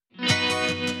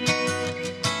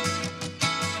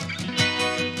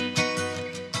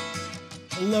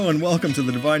Hello and welcome to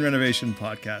the Divine Renovation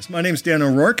Podcast. My name's Dan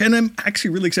O'Rourke, and I'm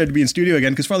actually really excited to be in studio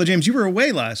again because, Father James, you were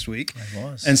away last week. I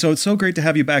was. And so it's so great to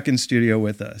have you back in studio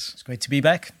with us. It's great to be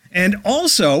back. And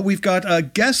also, we've got a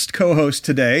guest co-host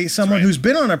today, someone who's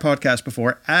been on our podcast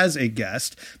before as a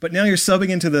guest, but now you're subbing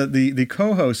into the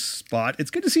co-host spot.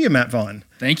 It's good to see you, Matt Vaughn.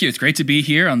 Thank you. It's great to be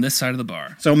here on this side of the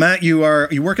bar. So, Matt, you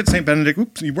work at St. Benedict.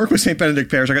 Oops, you work with St. Benedict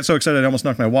Parish. I got so excited I almost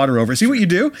knocked my water over. See what you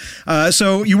do?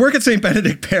 So you work at St.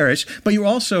 Benedict Parish, but you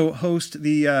also host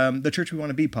the Church We Want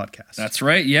to Be podcast. That's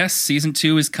right. Yes, season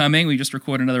 2 is coming. We just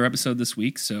recorded another episode this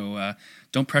week, so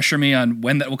don't pressure me on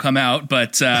when that will come out,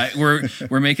 but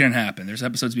we're making it happen. There's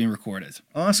episodes being recorded.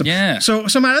 Awesome. Yeah. So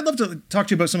Matt, I'd love to talk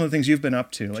to you about some of the things you've been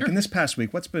up to. Like in this past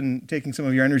week, what's been taking some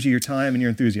of your energy, your time, and your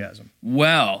enthusiasm?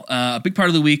 Well, a big part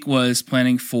of the week was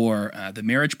planning for the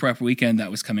marriage prep weekend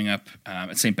that was coming up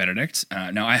at St. Benedict.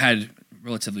 Now, I had a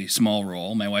relatively small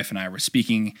role. My wife and I were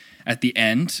speaking at the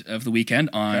end of the weekend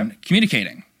on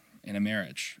communicating in a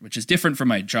marriage, which is different from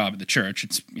my job at the church.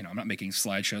 It's, I'm not making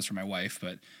slideshows for my wife,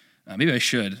 but maybe I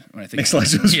should when I think make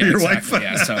slideshows for your wife.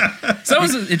 Yeah, so that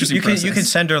was an interesting process. You can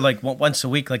send her like once a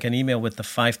week, like an email with the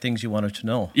 5 things you want her to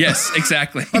know. Yes,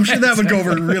 exactly. I'm sure that would go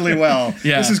over really well.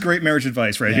 Yeah. This is great marriage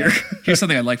advice right here. Here's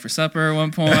something I'd like for supper at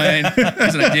one point.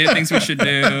 Here's an idea of things we should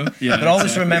do. Yeah, but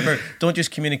always remember, don't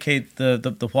just communicate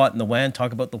the what and the when.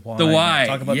 Talk about the why. The why.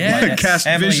 Talk about the why. Cast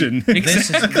Emily, vision.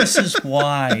 This is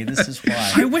why. This is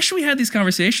why. I wish we had these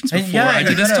conversations before I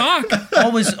did this talk.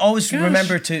 Always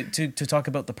remember to talk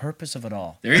about the purpose of it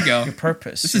all. There you go. Your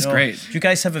purpose. This is great. Do you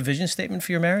guys have a vision statement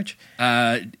for your marriage?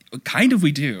 Kind of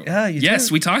we do. Yeah, you Yes,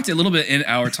 do. we talked a little bit in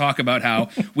our talk about how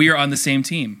we are on the same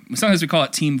team. Sometimes we call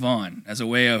it Team Vaughn as a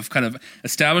way of kind of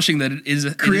establishing that it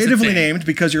is creatively named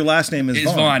because your last name is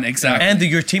Vaughn. Vaughn, exactly. And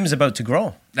your team is about to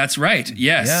grow. That's right.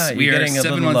 Yes. Yeah, we you're are getting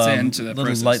 7 months into the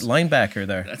process. little linebacker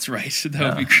there. That's right.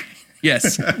 That would be great.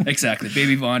 Yes, exactly.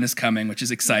 Baby Vaughn is coming, which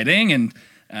is exciting. And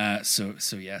so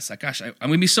yes. Gosh, I'm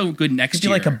going to be so good next Could year.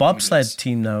 you like a bobsled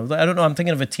team now? I don't know. I'm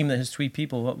thinking of a team that has 3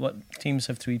 people. What teams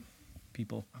have 3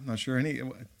 people? I'm not sure any.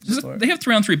 They have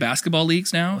 3-on-3 basketball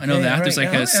leagues now. I know Okay, that. right, There's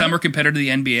like yeah. a summer competitor to the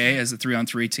NBA as a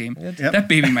 3-on-3 team. Yep. That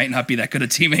baby might not be that good a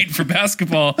teammate for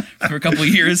basketball for a couple of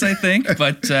years, I think.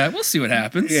 But we'll see what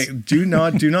happens. Yeah, do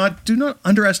not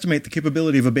underestimate the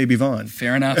capability of a baby Vaughn.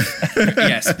 Fair enough.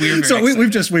 Yes, we were very So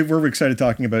excited. we're excited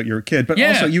talking about your kid, but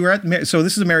Yeah. also you were at. So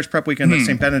this is a marriage prep weekend that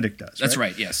St. Benedict does. That's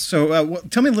right, yes. So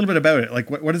tell me a little bit about it.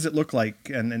 Like, what does it look like,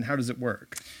 and how does it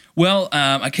work? Well,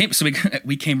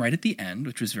 we came right at the end,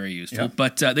 which was very useful. Yeah.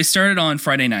 But they started on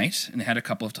Friday night and they had a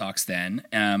couple of talks then.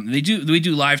 We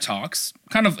do live talks,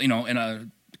 kind of in a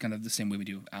kind of the same way we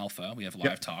do Alpha. We have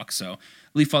live talks. So I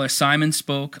believe Father Simon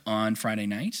spoke on Friday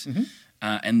night.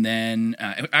 And then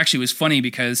it was funny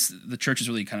because the church is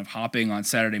really kind of hopping on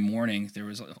Saturday morning. There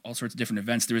was all sorts of different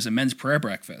events. There was a men's prayer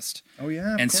breakfast. Oh,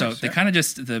 yeah. And so they kind of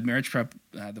the marriage prep,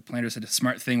 the planners had a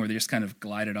smart thing where they just kind of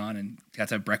glided on and got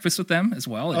to have breakfast with them as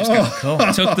well. They just kind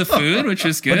of took the food, which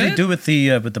was good. What do they do with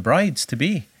the brides to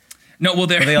be? No, well,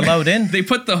 Are they allowed in? They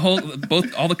put all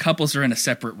the couples are in a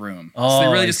separate room. Oh, so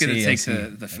they really I just get to see, I take see.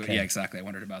 the food. Okay. Yeah, exactly. I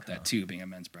wondered about that too, being a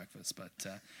men's breakfast.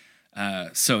 But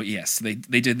so yes, they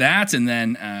did that, and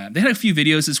then they had a few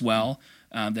videos as well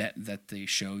that they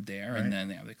showed there, and then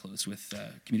they closed with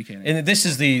communicating. And this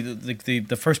is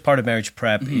the first part of marriage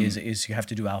prep is you have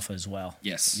to do Alpha as well.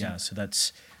 Yes. Yeah. So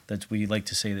that's we like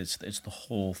to say that it's the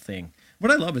whole thing. What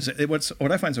I love is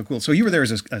what I find so cool. So you were there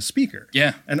as a speaker.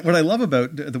 Yeah. And what I love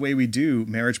about the way we do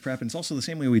marriage prep, and it's also the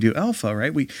same way we do Alpha,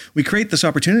 right? We create this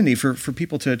opportunity for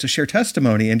people to share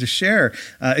testimony and to share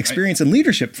experience and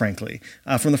leadership, frankly,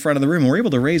 from the front of the room. And we're able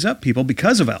to raise up people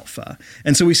because of Alpha.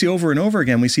 And so we see over and over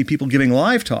again, we see people giving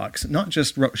live talks, not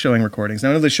just showing recordings. Now,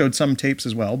 I know they showed some tapes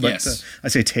as well, but Yes. I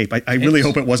say tape. I really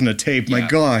hope it wasn't a tape. My Yeah.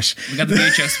 gosh. We got the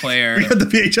VHS player. We got the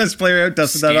VHS player out,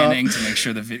 dusted that off. scanning to make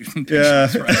sure the video Yeah.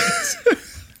 was right.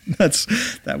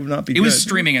 That would not be It good. was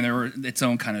streaming, and there were its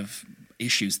own kind of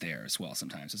issues there as well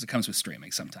sometimes, as it comes with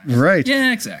streaming sometimes. Right.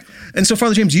 Yeah, exactly. And so,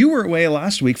 Father James, you were away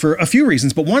last week for a few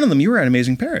reasons, but one of them, you were at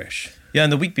Amazing Parish. Yeah,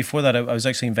 and the week before that, I was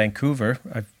actually in Vancouver.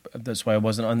 That's why I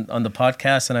wasn't on the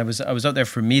podcast, and I was out there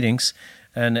for meetings,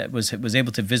 and it was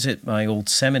able to visit my old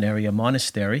seminary, a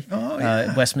monastery,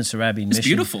 Westminster Abbey. It's Mission.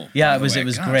 beautiful. Yeah, by the way. it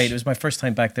was Gosh. great. It was my first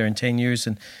time back there in 10 years,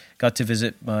 and got to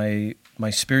visit my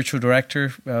spiritual director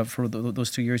for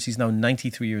those 2 years. He's now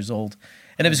 93 years old,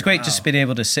 and it was great just being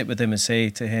able to sit with him and say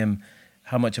to him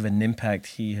how much of an impact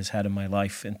he has had in my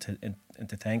life, and and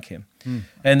to thank him.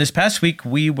 And this past week,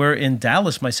 we were in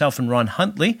Dallas, myself and Ron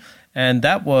Huntley, and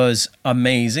that was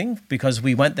amazing because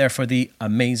we went there for the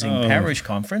Amazing Parish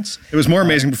Conference. It was more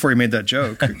amazing before you made that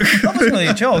joke. That wasn't really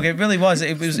a joke. It really was.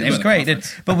 It was great.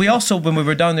 But we also, when we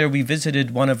were down there, we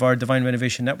visited one of our Divine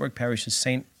Renovation Network parishes,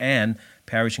 St. Anne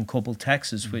Parish in Coppell,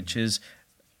 Texas, which is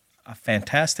a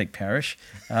fantastic parish.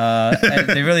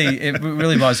 It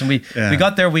really was. And we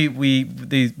got there. We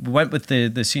went with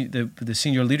the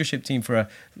senior leadership team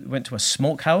went to a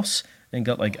smokehouse and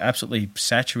got like absolutely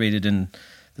saturated in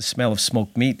the smell of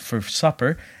smoked meat for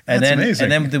supper. And That's amazing.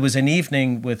 And then there was an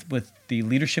evening with the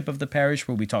leadership of the parish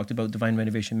where we talked about Divine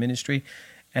Renovation Ministry.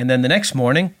 And then the next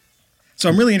morning. So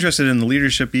I'm really interested in the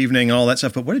leadership evening and all that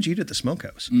stuff, but what did you eat at the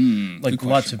smokehouse? Like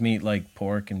lots of meat, like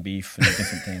pork and beef and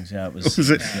different things. Yeah, it was.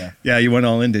 Was it? Yeah, you went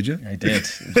all in, did you? I did.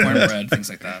 Cornbread, things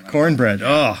like that. Cornbread.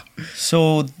 Oh.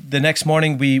 So the next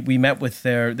morning we met with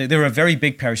they're a very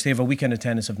big parish. They have a weekend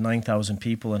attendance of 9,000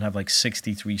 people and have like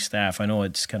 63 staff. I know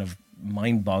it's kind of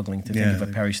mind-boggling to think of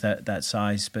a parish that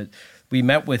size, but we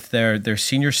met with their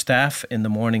senior staff in the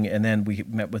morning, and then we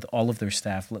met with all of their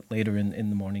staff later in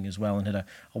the morning as well, and had a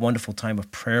wonderful time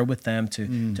of prayer with them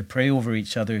to pray over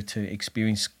each other, to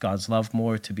experience God's love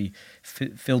more, to be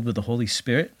filled with the Holy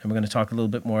Spirit. And we're going to talk a little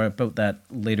bit more about that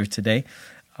later today.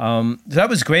 That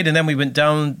was great. And then we went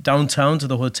downtown to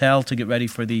the hotel to get ready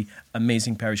for the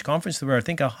Amazing Parish Conference. There were, I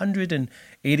think,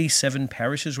 187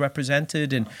 parishes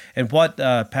represented. And what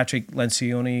Patrick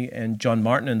Lencioni and John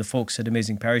Martin and the folks at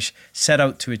Amazing Parish set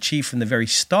out to achieve from the very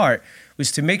start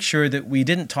was to make sure that we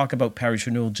didn't talk about parish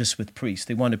renewal just with priests.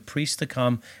 They wanted priests to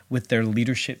come with their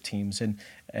leadership teams.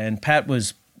 And Pat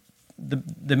was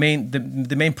the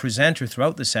main presenter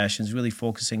throughout the sessions, really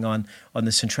focusing on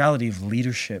the centrality of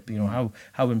leadership,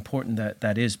 how important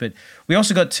that is. But we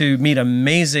also got to meet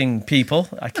amazing people.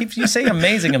 I keep saying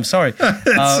amazing, I'm sorry.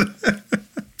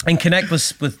 And connect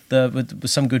with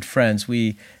some good friends.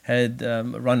 We had,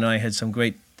 Ron and I had some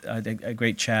a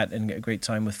great chat and a great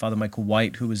time with Father Michael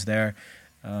White, who was there.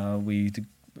 We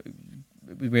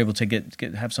were able to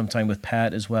have some time with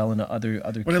Pat as well and other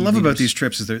What I love about these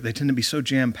trips is they tend to be so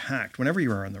jam-packed whenever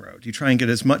you are on the road. You try and get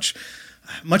as much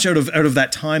out of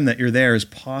that time that you're there as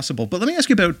possible. But let me ask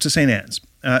you about to St. Anne's.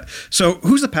 So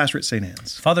who's the pastor at St.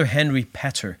 Anne's? Father Henry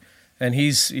Petter. And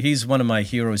he's one of my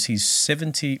heroes. He's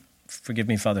 70, forgive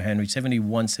me, Father Henry,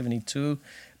 71, 72.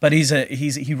 But he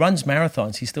runs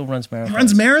marathons. He still runs marathons. He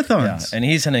runs marathons? Yeah, and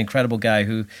he's an incredible guy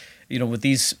who, with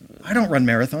these... I don't run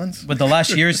marathons. With the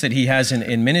last years that he has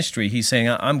in ministry, he's saying,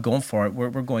 I'm going for it. We're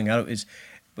going out.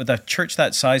 With a church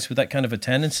that size, with that kind of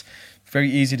attendance, very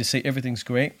easy to say everything's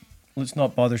great. Let's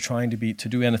not bother trying to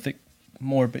do anything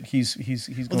more, but he's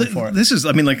going for it. This is,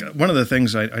 one of the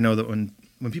things I know that when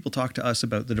people talk to us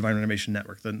about the Divine Renovation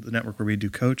Network, the network where we do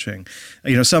coaching,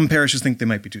 some parishes think they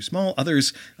might be too small.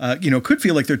 Others, could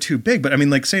feel like they're too big. But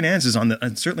like St. Anne's is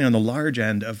certainly on the large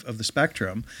end of the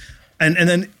spectrum. And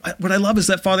then what I love is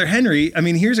that Father Henry,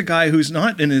 here's a guy who's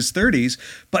not in his 30s,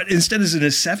 but instead is in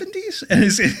his 70s and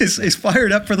is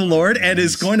fired up for the Lord and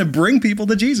is going to bring people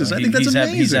to Jesus. I think that's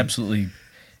amazing. He's absolutely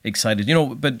excited.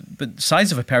 But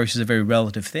size of a parish is a very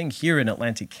relative thing. Here in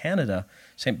Atlantic Canada,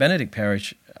 St. Benedict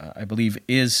Parish, I believe,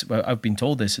 I've been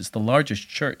told this, it's the largest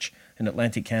church in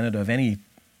Atlantic Canada of any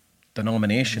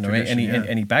denomination or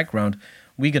any background.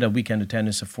 We get a weekend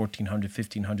attendance of 1,400,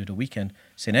 1,500 a weekend.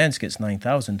 St. Anne's gets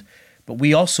 9,000. But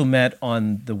we also met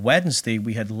on the Wednesday.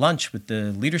 We had lunch with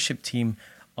the leadership team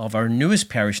of our newest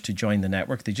parish to join the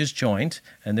network. They just joined,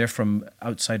 and they're from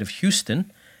outside of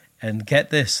Houston. And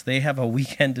get this, they have a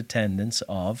weekend attendance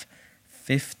of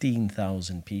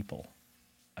 15,000 people.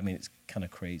 It's kind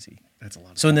of crazy. That's a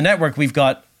lot. So in the network, we've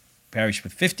got a parish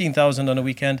with 15,000 on a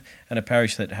weekend and a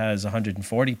parish that has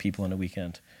 140 people on a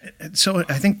weekend. So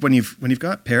I think when you've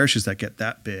got parishes that get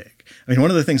that big, one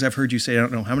of the things I've heard you say, I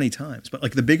don't know how many times, but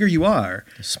the bigger you are,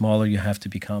 the smaller you have to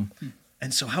become.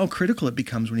 And so how critical it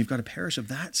becomes when you've got a parish of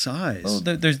that size. Well,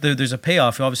 there's a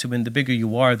payoff. Obviously, when the bigger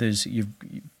you are, you've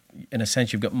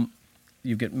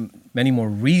got many more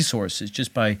resources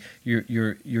just by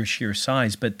your sheer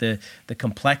size, but the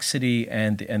complexity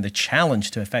and the challenge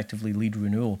to effectively lead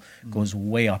renewal goes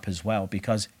way up as well,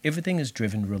 because everything is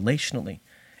driven relationally.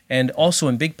 And also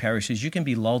in big parishes, you can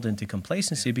be lulled into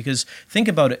complacency because think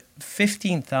about it,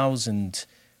 15,000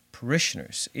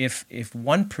 parishioners. If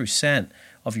 1%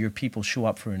 of your people show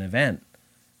up for an event,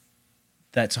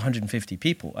 that's 150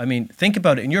 people. Think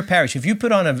about it. In your parish, if you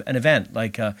put on an event,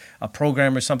 like a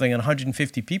program or something, and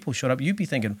 150 people showed up, you'd be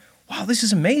thinking, wow, this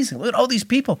is amazing. Look at all these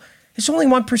people. It's only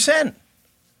 1%.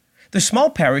 The small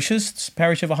parishes,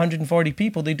 parish of 140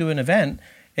 people, they do an event,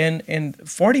 and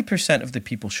 40% of the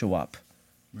people show up.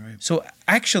 Right. So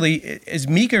actually, as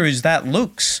meager as that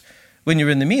looks when you're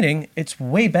in the meeting, it's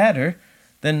way better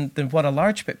than what a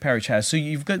large parish has. So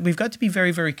we've got to be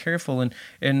very, very careful, and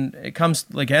it comes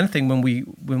like anything when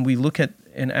we look at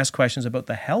and ask questions about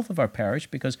the health of our parish,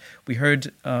 because we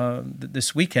heard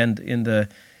this weekend in the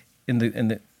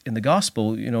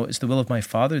gospel, it's the will of my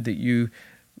Father that you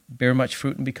bear much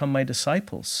fruit and become my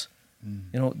disciples.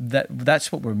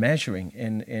 That's what we're measuring,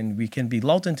 and we can be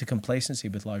lulled into complacency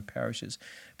with large parishes,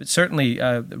 but certainly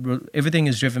everything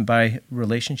is driven by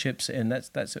relationships, and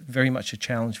that's very much a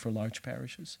challenge for large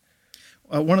parishes.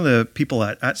 One of the people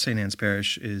at St. Anne's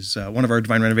Parish is one of our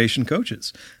Divine Renovation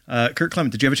coaches, Kurt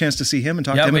Clement. Did you have a chance to see him and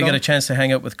talk to him? Yeah, we got a chance to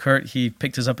hang out with Kurt. He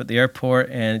picked us up at the airport,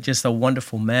 and just a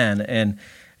wonderful man, and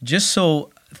just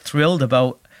so thrilled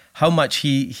about how much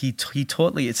he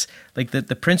totally, it's like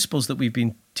the principles that we've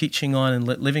been teaching on and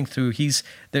living through,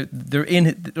 they're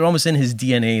almost in his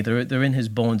DNA, they're in his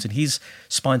bones, and he's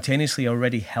spontaneously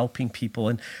already helping people.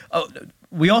 And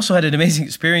we also had an amazing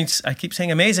experience. I keep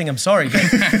saying amazing, I'm sorry, but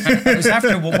it was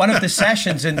after one of the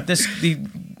sessions, and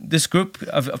this group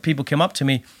of people came up to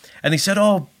me and they said,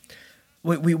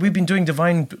 we've been doing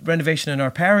divine renovation in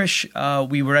our parish.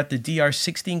 We were at the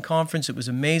DR16 conference. It was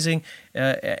amazing,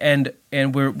 and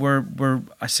we're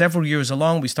several years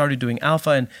along. We started doing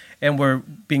Alpha, and we're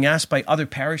being asked by other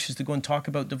parishes to go and talk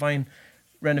about divine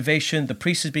renovation. The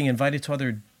priest is being invited to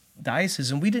other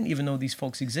dioceses, and we didn't even know these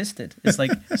folks existed. It's like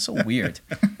so weird.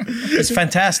 It's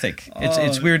fantastic.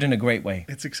 It's weird in a great way.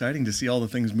 It's exciting to see all the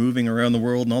things moving around the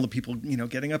world and all the people,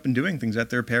 getting up and doing things at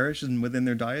their parishes and within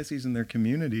their dioceses and their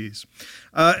communities.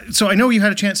 So I know you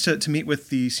had a chance to meet with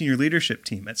the senior leadership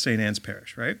team at St. Anne's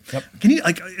Parish, right? Yep. Can you,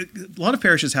 a lot of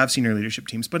parishes have senior leadership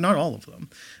teams, but not all of them.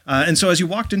 And so as you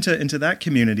walked into that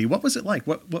community, what was it like?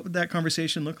 What would that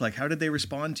conversation look like? How did they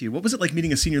respond to you? What was it like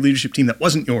meeting a senior leadership team that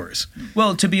wasn't yours?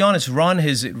 Well, to be honest, Ron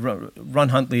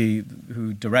Huntley,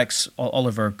 who directs all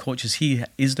of our coaches, he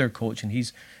is their coach, and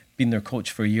he's been their coach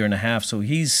for a year and a half. So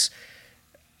he's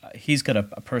got a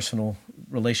personal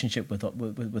relationship with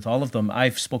all of them.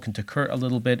 I've spoken to Kurt a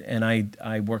little bit, and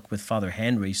I work with Father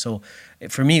Henry. So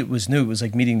for me, it was new. It was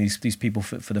like meeting these people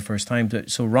for the first time.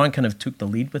 So Ron kind of took the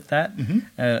lead with that,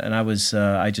 and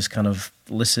I just kind of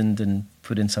listened and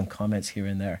put in some comments here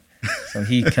and there. So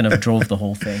he kind of drove the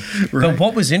whole thing. Right. But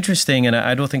what was interesting, and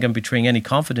I don't think I'm betraying any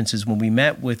confidence, is when we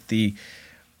met with they've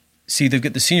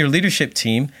got the senior leadership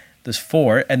team, there's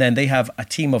 4, and then they have a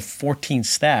team of 14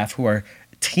 staff who are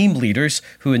team leaders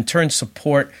who in turn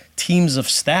support teams of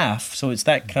staff. So it's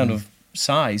that kind of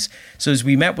size. So as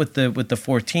we met with the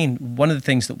 14, one of the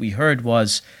things that we heard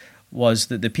was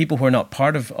that the people who are not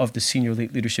part of the senior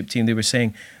leadership team, they were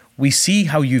saying, we see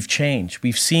how you've changed.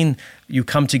 We've seen you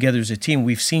come together as a team.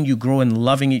 We've seen you grow in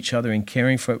loving each other and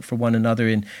caring for one another,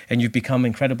 and you've become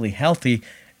incredibly healthy.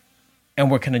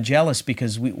 And we're kind of jealous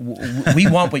because we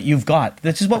want what you've got.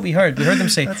 This is what we heard. We heard them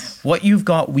say, what you've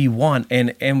got, we want.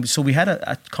 And so we had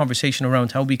a conversation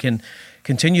around how we can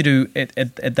continue to,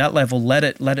 at that level, let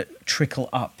it trickle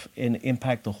up and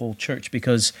impact the whole church,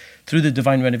 because through the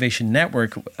Divine Renovation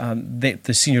Network,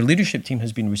 the senior leadership team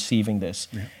has been receiving this.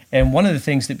 Yeah. And one of the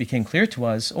things that became clear to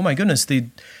us, oh my goodness,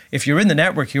 if you're in the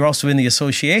network, you're also in the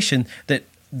association, that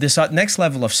this next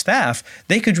level of staff,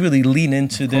 they could really lean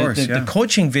into the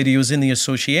coaching videos in the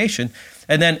association.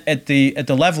 And then at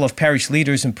the level of parish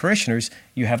leaders and parishioners,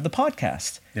 you have the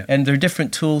podcast. Yeah. And there are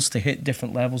different tools to hit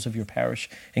different levels of your parish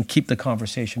and keep the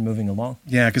conversation moving along.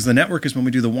 Yeah, because the network is when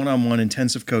we do the one-on-one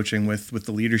intensive coaching with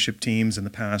the leadership teams and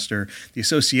the pastor. The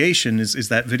association is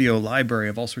that video library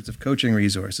of all sorts of coaching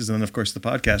resources. And then, of course, the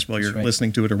podcast while you're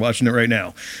listening to it or watching it right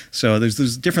now. So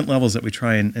there's different levels that we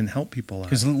try and help people.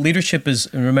 Because leadership is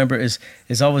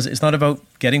always, it's not about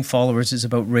getting followers, it's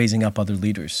about raising up other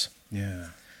leaders. Yeah.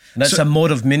 And that's a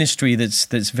mode of ministry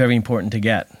that's very important to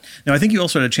get. Now, I think you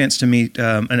also had a chance to meet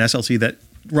an SLT that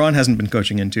Ron hasn't been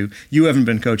coaching into, you haven't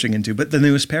been coaching into, but the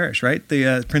newest parish, right?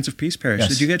 The Prince of Peace Parish. Yes.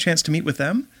 Did you get a chance to meet with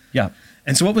them? Yeah.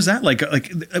 And so what was that like?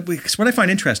 Because what I find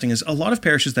interesting is a lot of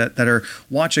parishes that are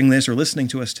watching this or listening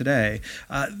to us today,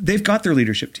 they've got their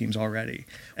leadership teams already.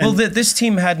 And this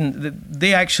team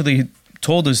they actually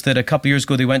told us that a couple years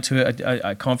ago they went to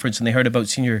a conference and they heard about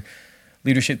senior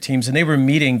leadership teams, and they were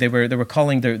meeting. They were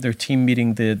calling their team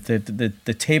meeting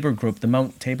the Tabor group, the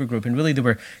Mount Tabor group, and really they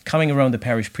were coming around the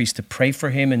parish priest to pray for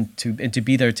him and to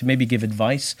be there to maybe give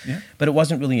advice. Yeah. But it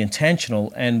wasn't really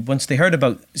intentional. And once they heard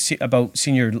about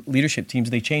senior leadership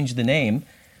teams, they changed the name,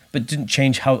 but didn't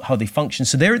change how they function.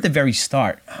 So they're at the very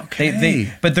start. Okay.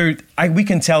 We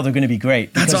can tell they're going to be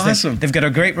great. That's awesome. They've got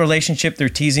a great relationship. They're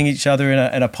teasing each other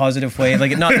in a positive way.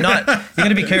 Like not got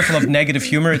to be careful of negative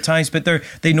humor at times, but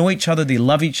they know each other, they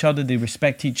love each other, they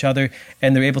respect each other,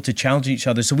 and they're able to challenge each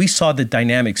other. So we saw the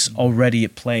dynamics already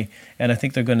at play, and I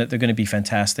think they're going to be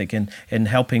fantastic in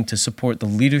helping to support the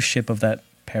leadership of that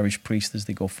parish priest as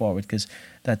they go forward, because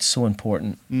that's so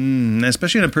important.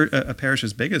 Especially in a parish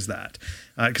as big as that.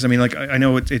 Because, I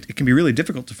know it can be really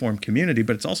difficult to form community,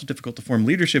 but it's also difficult to form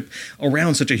leadership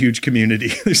around such a huge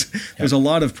community. There's a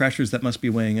lot of pressures that must be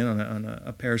weighing in on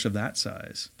a parish of that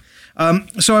size.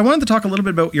 So I wanted to talk a little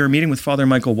bit about your meeting with Father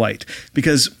Michael White,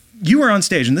 because you were on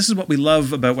stage, and this is what we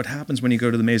love about what happens when you go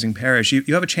to the Amazing Parish.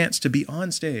 You have a chance to be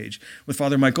on stage with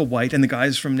Father Michael White and the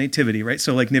guys from Nativity, right?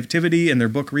 So like Nativity and their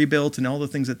book Rebuilt and all the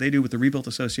things that they do with the Rebuilt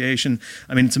Association.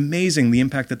 It's amazing the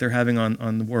impact that they're having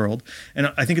on the world.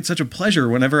 And I think it's such a pleasure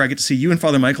whenever I get to see you and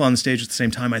Father Michael on the stage at the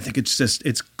same time. I think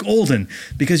it's golden,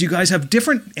 because you guys have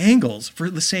different angles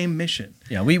for the same mission.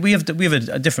 Yeah, we have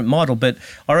a different model, but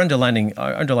our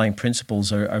underlying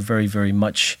principles are very, very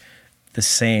much the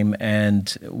same.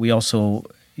 And we also,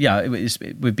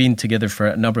 we've been together for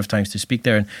a number of times to speak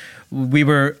there. And we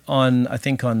were on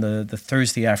the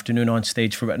Thursday afternoon on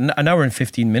stage for about an hour and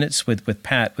 15 minutes with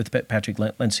Patrick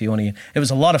Lencioni. It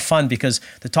was a lot of fun because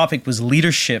the topic was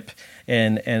leadership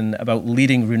and about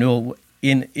leading renewal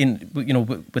in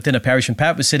within a parish. And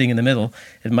Pat was sitting in the middle,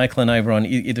 and Michael and I were on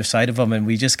either side of him, and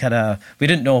we just we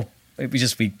didn't know. We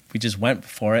just went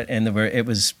for it, and we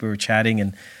were chatting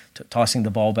and tossing the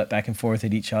ball back and forth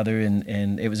at each other,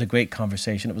 and it was a great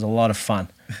conversation. It was a lot of fun.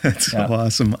 That's so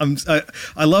awesome.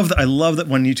 I love that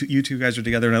when you two guys are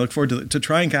together, and I look forward to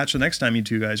try and catch the next time you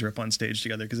two guys are up on stage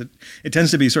together, because it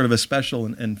tends to be sort of a special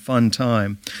and fun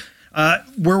time.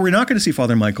 Where we're not going to see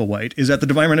Father Michael White is at the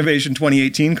Divine Renovation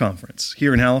 2018 conference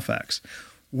here in Halifax,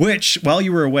 which, while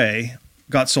you were away,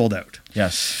 got sold out.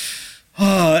 Yes.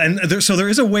 So there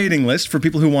is a waiting list for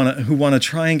people who want to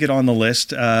try and get on the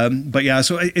list. But yeah,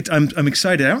 so I'm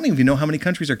excited. I don't even know how many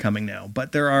countries are coming now,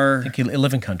 but there are, I think,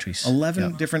 11 countries.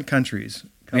 11 different countries.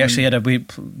 We actually had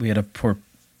a poor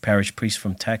parish priest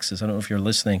from Texas. I don't know if you're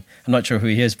listening. I'm not sure who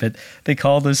he is, but they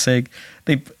called us saying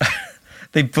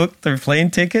they booked their plane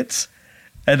tickets,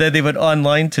 and then they went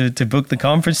online to book the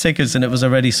conference tickets, and it was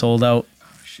already sold out.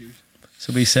 Oh, shoot.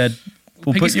 So we said,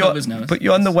 we'll put you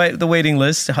on the waiting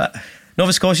list.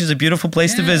 Nova Scotia is a beautiful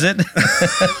place to visit.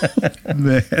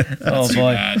 Man, oh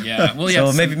boy, bad. Yeah. Well,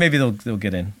 so maybe they'll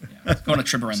get in. Yeah. Go on a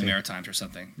trip around the Maritimes or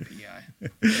something.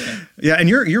 Yeah, and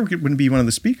you're going to be one of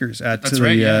the speakers at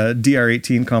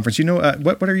DR18 conference.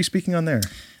 What are you speaking on there?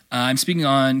 I'm speaking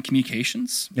on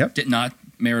communications. Yep. Not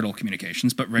marital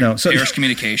communications, but parish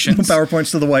communications.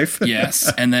 PowerPoints to the wife. Yes,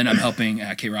 and then I'm helping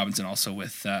Kate Robinson also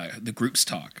with the groups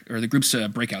talk, or the groups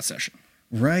breakout session.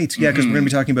 Right, yeah, because we're going to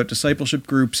be talking about discipleship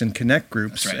groups and connect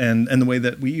groups, right. and the way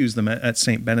that we use them at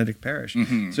St. Benedict Parish.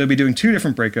 So we'll be doing 2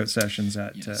 different breakout sessions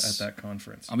at that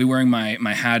conference. I'll be wearing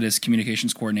my hat as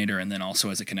communications coordinator and then also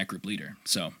as a connect group leader.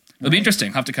 So it'll be interesting.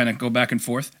 I'll have to kind of go back and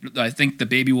forth. I think the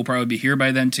baby will probably be here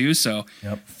by then too, so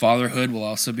fatherhood will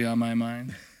also be on my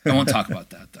mind. I won't talk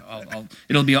about that though.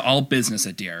 It'll be all business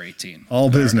at DR18. All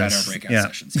business at our breakout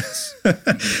sessions.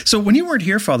 Yes. So when you weren't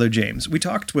here, Father James, we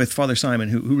talked with Father Simon,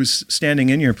 who was standing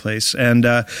in your place,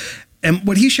 and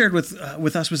what he shared with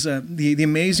us was the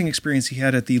amazing experience he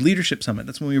had at the Leadership Summit.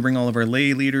 That's when we bring all of our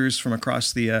lay leaders from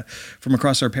across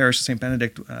our parish to St.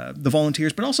 Benedict, the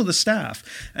volunteers, but also the staff.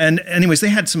 And anyways, they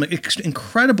had some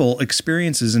incredible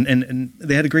experiences, and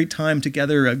they had a great time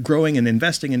together, growing and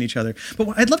investing in each other.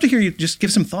 But I'd love to hear you just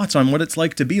give some thoughts on what it's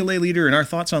like to be a lay leader and our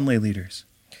thoughts on lay leaders.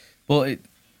 Well,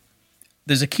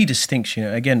 there's a key distinction.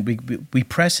 Again, we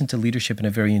press into leadership in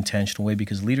a very intentional way,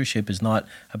 because leadership is not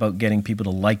about getting people to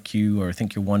like you or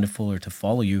think you're wonderful or to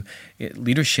follow you.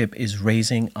 Leadership is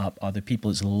raising up other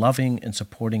people. It's loving and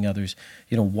supporting others,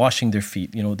 washing their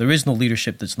feet. There is no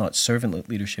leadership that's not servant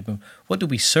leadership. And what do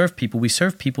we serve people? We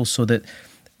serve people so that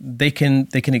they can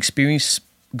experience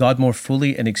God more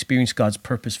fully and experience God's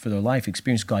purpose for their life,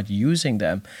 experience God using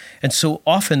them. And so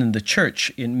often in the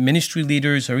church, in ministry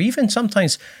leaders, or even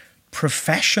sometimes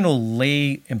professional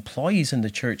lay employees in the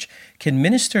church can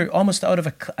minister almost out of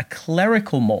a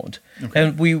clerical mode. Okay.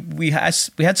 And we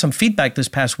had some feedback this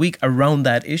past week around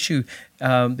that issue,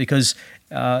 because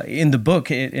in the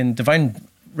book, in Divine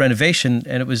Renovation,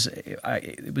 and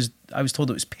I was told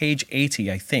it was page 80,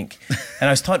 I think, and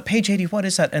I was taught, page 80, what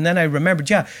is that? And then I remembered,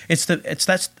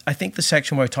 that's I think the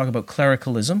section where I talk about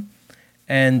clericalism,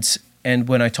 and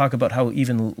when I talk about how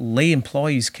even lay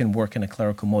employees can work in a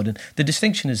clerical mode. And the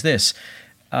distinction is this.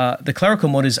 The clerical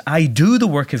mode is, I do the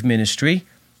work of ministry,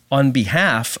 on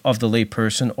behalf of the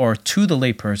layperson or to the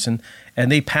layperson,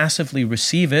 and they passively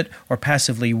receive it or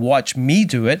passively watch me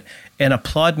do it and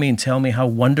applaud me and tell me how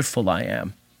wonderful I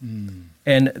am.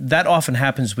 And that often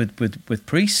happens with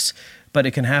priests, but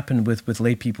it can happen with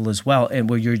lay people as well. And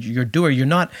where you're doer, you're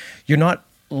not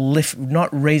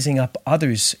raising up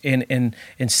others in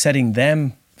setting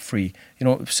them free. You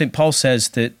know, St. Paul says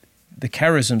that the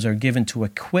charisms are given to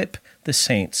equip the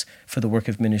saints for the work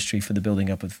of ministry, for the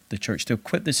building up of the church, to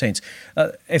equip the saints.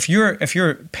 If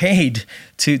you're paid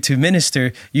to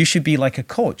minister, you should be like a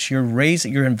coach.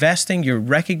 You're investing, you're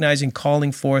recognizing,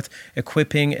 calling forth,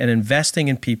 equipping, and investing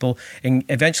in people, and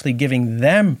eventually giving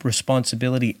them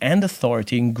responsibility and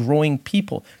authority in growing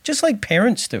people, just like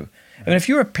parents do. I mean, if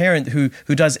you're a parent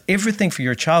who does everything for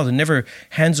your child and never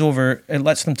hands over and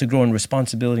lets them to grow in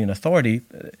responsibility and authority,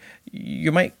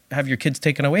 you might have your kids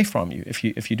taken away from you if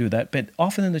you do that. But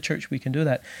often in the church we can do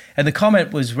that. And the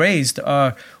comment was raised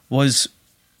was,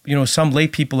 you know, some lay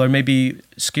people are maybe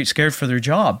scared for their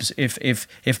jobs if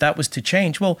that was to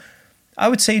change. Well, I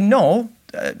would say no.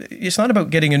 It's not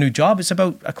about getting a new job. It's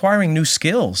about acquiring new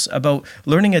skills, about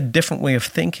learning a different way of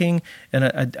thinking and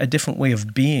a different way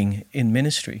of being in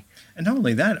ministry. And not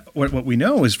only that, what we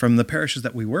know is from the parishes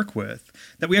that we work with,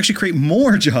 that we actually create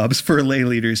more jobs for lay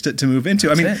leaders to move into.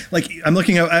 That's I mean, it. like I'm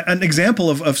looking at an example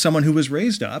of someone who was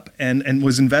raised up and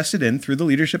was invested in through the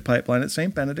leadership pipeline at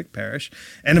St. Benedict Parish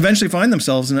and eventually find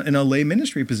themselves in a lay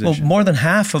ministry position. Well, more than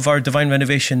half of our Divine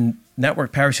Renovation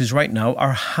Network parishes right now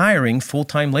are hiring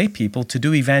full-time lay people to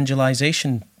do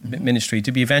evangelization ministry,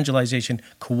 to be evangelization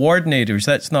coordinators.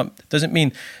 Doesn't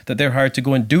mean that they're hired to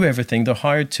go and do everything. They're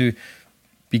hired to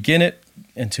begin it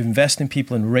and to invest in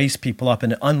people and raise people up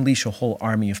and unleash a whole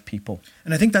army of people.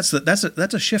 And I think that's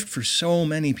a shift for so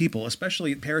many people,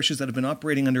 especially parishes that have been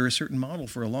operating under a certain model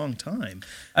for a long time.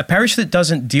 A parish that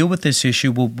doesn't deal with this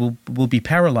issue will be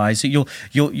paralyzed. You'll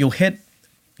hit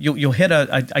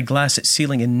a glass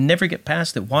ceiling and never get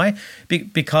past it. Why?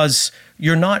 Because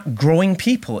you're not growing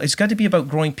people. It's got to be about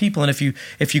growing people. And if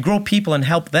you grow people and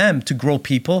help them to grow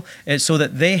people, so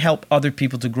that they help other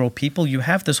people to grow people, you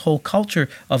have this whole culture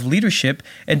of leadership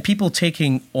and people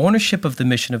taking ownership of the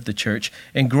mission of the church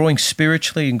and growing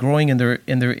spiritually and growing in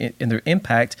their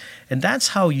impact. And that's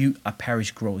how a parish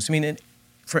grows. I mean,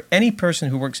 for any person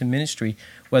who works in ministry,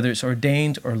 whether it's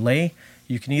ordained or lay,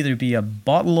 you can either be a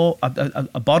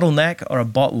bottleneck or a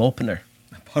bottle opener.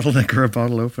 A bottleneck or a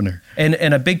bottle opener. And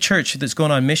in a big church that's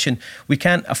going on mission, we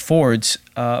can't afford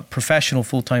professional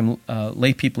full-time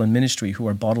lay people in ministry who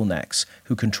are bottlenecks,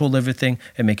 who control everything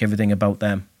and make everything about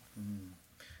them.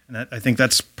 And I think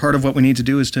that's part of what we need to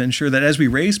do, is to ensure that as we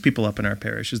raise people up in our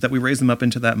parishes, that we raise them up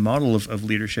into that model of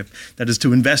leadership, that is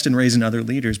to invest in raising other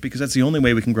leaders, because that's the only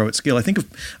way we can grow at scale. I think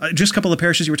of just a couple of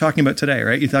parishes you were talking about today,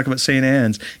 right? You talk about St.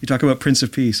 Anne's, you talk about Prince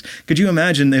of Peace. Could you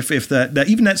imagine if that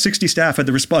even that 60 staff had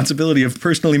the responsibility of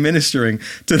personally ministering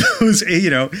to those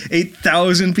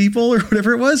 8,000 people or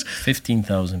whatever it was?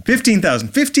 15,000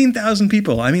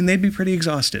 people. I mean, they'd be pretty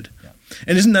exhausted.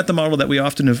 And isn't that the model that we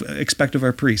often expect of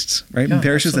our priests, right? Yeah, In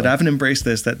parishes absolutely. that haven't embraced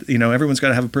this, that everyone's got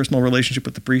to have a personal relationship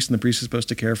with the priest, and the priest is supposed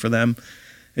to care for them.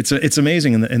 It's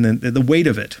amazing, and the weight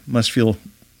of it must feel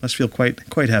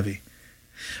quite heavy.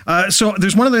 So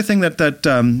there's one other thing that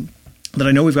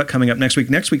I know we've got coming up next week.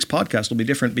 Next week's podcast will be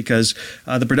different because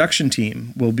the production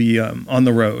team will be on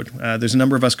the road. There's a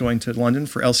number of us going to London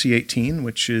for LC18,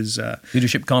 which is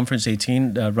Leadership Conference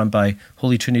 18, run by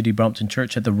Holy Trinity Brompton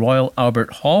Church at the Royal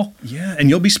Albert Hall. Yeah, and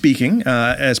you'll be speaking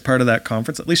as part of that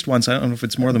conference at least once. I don't know if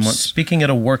it's more than once. Speaking at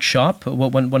a workshop,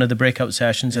 one of the breakout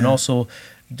sessions, and also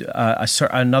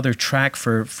another track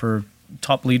for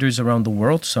top leaders around the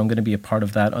world. So I'm going to be a part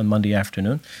of that on Monday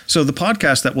afternoon. So the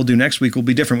podcast that we'll do next week will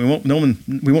be different. We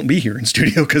won't be here in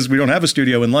studio because we don't have a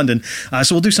studio in London.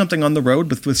 So we'll do something on the road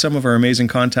with some of our amazing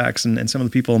contacts and some of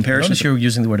the people in parishes. Notice you're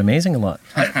using the word amazing a lot.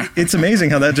 It's amazing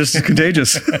how that just is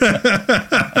contagious.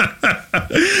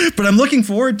 But I'm looking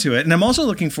forward to it. And I'm also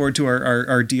looking forward to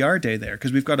our DR day there,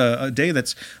 because we've got a day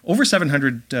that's over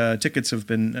 700 tickets have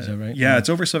been. Is that right? Yeah, it's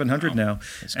over 700 now.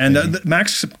 That's And crazy. the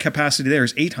max capacity there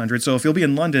is 800. So if you'll be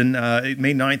in London,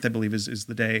 May 9th, I believe, is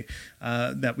the day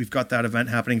that we've got that event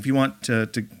happening. If you want to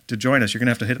join us, you're going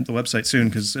to have to hit up the website soon,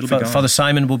 because it'll be gone. Father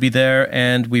Simon will be there,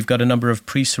 and we've got a number of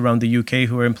priests around the UK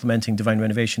who are implementing Divine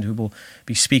Renovation who will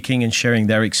be speaking and sharing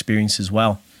their experience as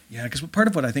well. Yeah, because part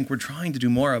of what I think we're trying to do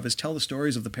more of is tell the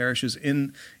stories of the parishes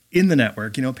in the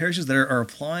network. Parishes that are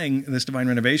applying this Divine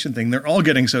Renovation thing, they're all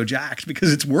getting so jacked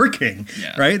because it's working,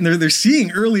 right? And they're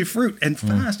seeing early fruit and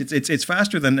fast. It's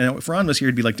faster than, if Ron was here,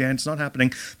 he'd be like, Dan, it's not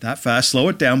happening that fast. Slow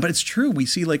it down. But it's true. We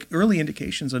see early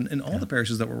indications in all the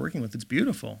parishes that we're working with. It's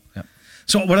beautiful. Yep.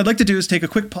 So what I'd like to do is take a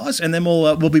quick pause, and then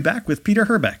we'll be back with Peter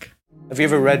Herbeck. Have you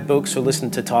ever read books or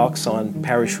listened to talks on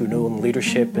parish renewal and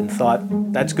leadership and thought,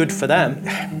 that's good for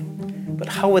them, but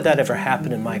how would that ever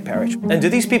happen in my parish? And do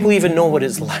these people even know what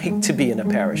it's like to be in a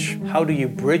parish? How do you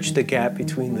bridge the gap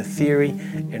between the theory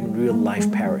and real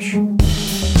life parish?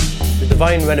 The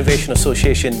Divine Renovation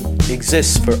Association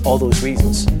exists for all those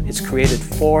reasons. It's created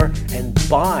for and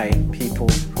by people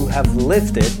who have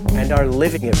lived it and are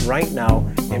living it right now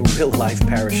in real life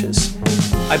parishes.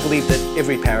 I believe that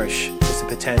every parish has the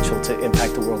potential to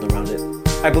impact the world around it.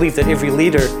 I believe that every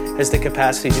leader has the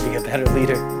capacity to be a better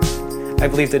leader. I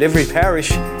believe that every parish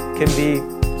can be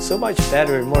so much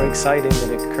better and more exciting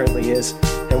than it currently is.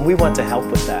 And we want to help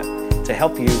with that, to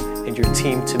help you and your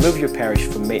team to move your parish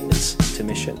from maintenance to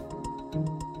mission.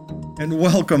 And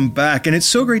welcome back. And it's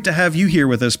so great to have you here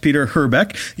with us, Peter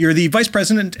Herbeck. You're the Vice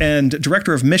President and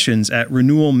Director of Missions at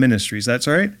Renewal Ministries. That's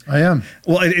right? I am.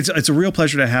 Well, it's a real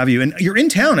pleasure to have you. And you're in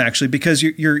town, actually, because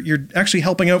you're actually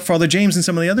helping out Father James and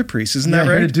some of the other priests. Isn't that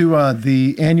right? I'm here to do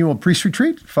the annual priest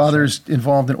retreat. Father's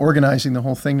involved in organizing the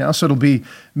whole thing now. So it'll be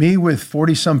me with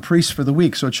 40-some priests for the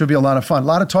week. So it should be a lot of fun. A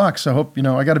lot of talks. I hope,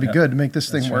 I got to be good to make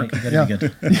this thing work. You gotta be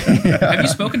good. Have you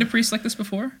spoken to priests like this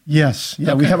before? Yes. Yeah,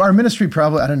 okay. We have our ministry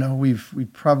probably, I don't know, we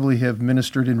probably have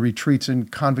ministered in retreats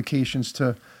and convocations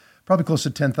to probably close to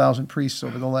 10,000 priests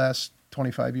over the last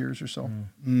 25 years or so.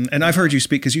 And I've heard you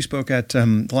speak, because you spoke at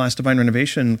the last Divine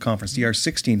Renovation Conference,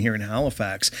 DR16 here in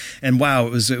Halifax. And wow,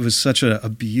 it was such a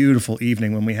beautiful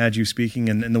evening when we had you speaking,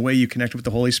 and the way you connected with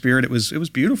the Holy Spirit, it was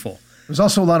beautiful. It was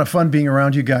also a lot of fun being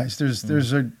around you guys.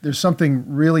 There's something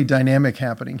really dynamic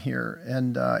happening here,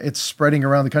 and it's spreading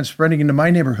around the country, spreading into my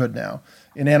neighborhood now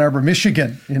in Ann Arbor,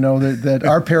 Michigan. That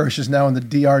our parish is now in the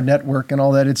DR network and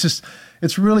all that.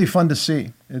 It's really fun to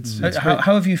see.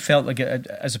 How have you felt, like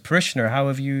as a parishioner? How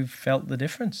have you felt the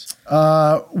difference?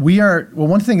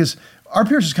 One thing is, our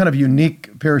parish is kind of a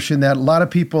unique parish in that a lot of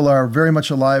people are very much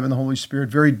alive in the Holy Spirit,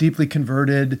 very deeply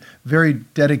converted, very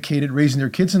dedicated, raising their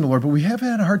kids in the Lord. But we have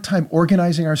had a hard time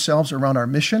organizing ourselves around our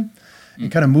mission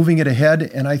and kind of moving it ahead.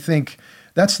 And I think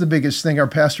that's the biggest thing. Our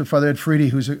pastor, Father Ed Friede,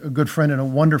 who's a good friend and a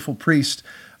wonderful priest,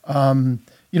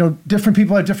 different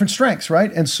people have different strengths,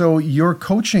 right? And so your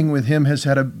coaching with him has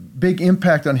had a big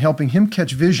impact on helping him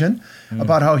catch vision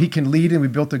about how he can lead. And we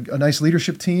built a nice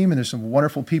leadership team, and there's some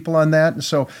wonderful people on that. And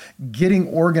so getting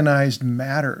organized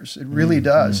matters. It really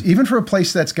does. Even for a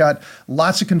place that's got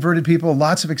lots of converted people,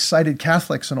 lots of excited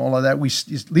Catholics and all of that,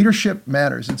 leadership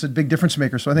matters. It's a big difference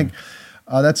maker. So I think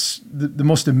that's the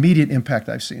most immediate impact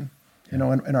I've seen. In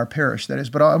our parish, that is.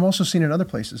 But I'm also seen in other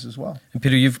places as well. And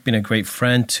Peter, you've been a great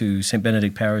friend to St.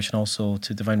 Benedict Parish and also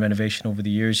to Divine Renovation over the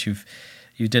years.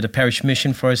 You did a parish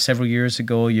mission for us several years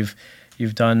ago. You've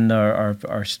done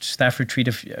our staff retreat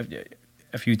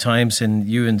a few times, and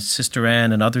you and Sister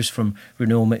Anne and others from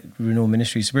Renewal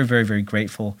Ministries. We're very, very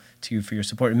grateful to you for your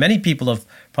support. And many people have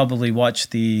probably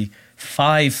watched the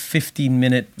 5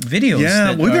 15-minute videos.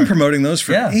 Yeah, we've been promoting those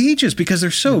for ages because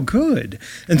they're so good.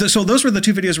 And so those were the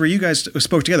two videos where you guys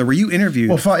spoke together, where you interviewed.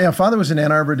 Well, Father was in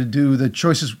Ann Arbor to do the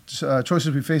Choices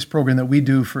We Face program that we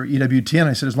do for EWTN.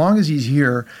 I said, as long as he's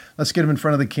here, let's get him in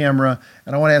front of the camera.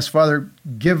 And I want to ask Father,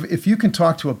 if you can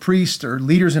talk to a priest or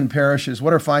leaders in parishes,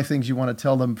 what are 5 things you want to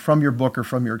tell them from your book or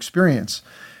from your experience?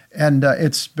 And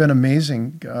it's been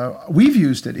amazing. We've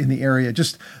used it in the area,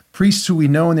 just priests who we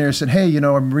know in there said, hey,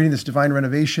 I'm reading this Divine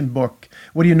Renovation book.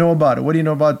 What do you know about it? What do you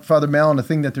know about Father Mal and the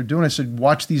thing that they're doing? I said,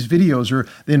 watch these videos, or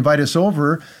they invite us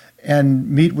over and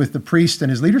meet with the priest and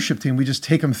his leadership team. We just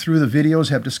take them through the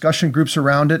videos, have discussion groups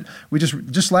around it. We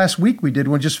just last week we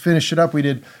just finished it up. We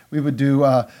would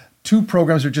do 2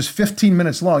 programs that are just 15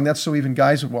 minutes long. That's so even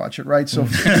guys would watch it, right? So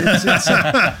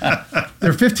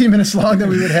they're 15 minutes long. Then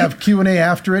we would have Q&A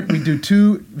after it. We do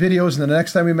 2 videos, and then the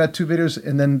next time we met, 2 videos.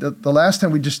 And then the last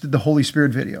time we just did the Holy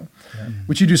Spirit video,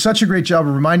 which you do such a great job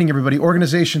of reminding everybody,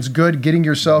 organization's good, getting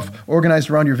yourself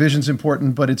organized around your vision's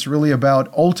important, but it's really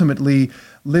about ultimately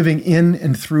living in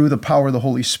and through the power of the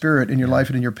Holy Spirit in your life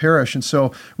and in your parish. And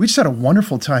so we just had a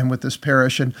wonderful time with this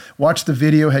parish and watched the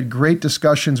video, had great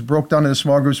discussions, broke down into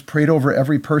small groups, prayed over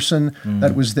every person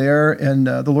that was there, and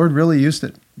the Lord really used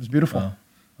it. It was beautiful. Wow.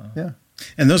 Yeah.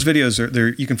 And those videos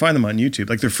you can find them on YouTube.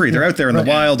 Like, they're free. They're out there in the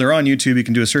wild. They're on YouTube. You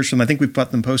can do a search for them. I think we've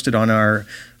got them posted on our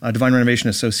Divine Renovation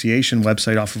Association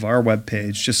website off of our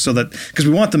webpage, just so that, because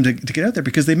we want them to get out there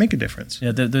because they make a difference.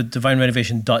 Yeah, the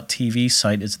divinerenovation.tv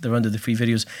site they're under the free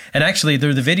videos. And actually,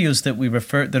 they're the videos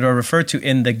that are referred to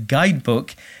in the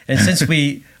guidebook. And since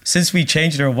we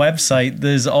changed our website,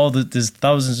 there's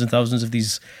thousands and thousands of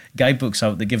these guidebooks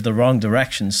out that give the wrong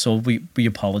directions. So we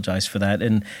apologize for that.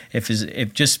 And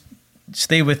if just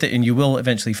stay with it, and you will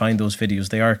eventually find those videos.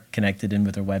 They are connected in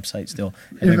with their website still.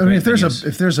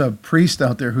 If there's a priest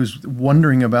out there who's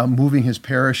wondering about moving his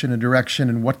parish in a direction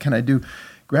and what can I do,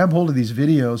 grab hold of these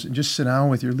videos and just sit down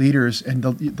with your leaders, and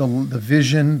the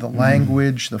vision, the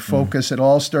language, the focus, it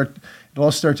all start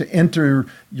to enter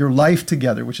your life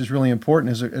together, which is really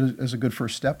important as a good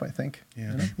first step, I think.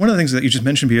 Yeah. You know? One of the things that you just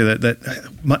mentioned, Peter, that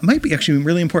might be actually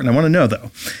really important, I want to know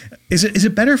though, is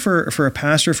it better for a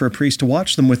pastor, for a priest to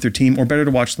watch them with their team, or better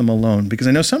to watch them alone? Because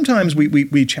I know sometimes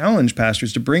we challenge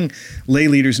pastors to bring lay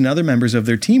leaders and other members of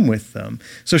their team with them.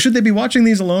 So should they be watching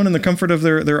these alone in the comfort of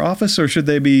their office, or should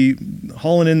they be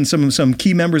hauling in some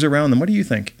key members around them? What do you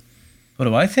think? What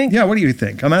do I think? Yeah, what do you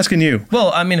think? I'm asking you.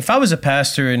 Well, I mean, if I was a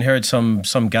pastor and heard some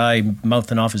guy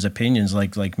mouthing off his opinions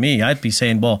like me, I'd be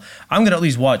saying, well, I'm going to at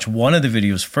least watch one of the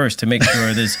videos first to make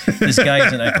sure this guy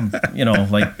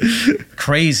isn't, like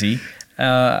crazy.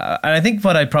 And I think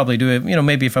what I'd probably do,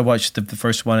 maybe if I watched the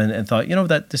first one and thought,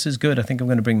 that this is good, I think I'm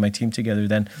going to bring my team together,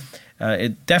 then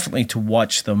it definitely to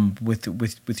watch them with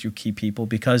your key people,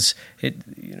 because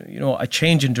a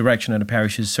change in direction in a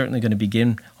parish is certainly going to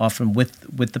begin often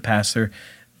with the pastor,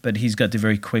 but he's got to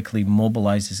very quickly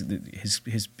mobilize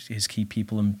his key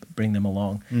people and bring them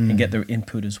along and get their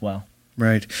input as well.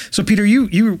 Right. So, Peter,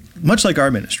 you much like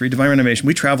our ministry, Divine Renovation,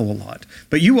 we travel a lot,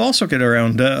 but you also get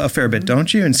around a fair bit,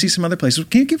 don't you, and see some other places.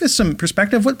 Can you give us some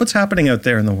perspective? What's happening out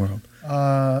there in the world?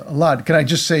 A lot. Can I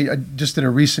just say, I just did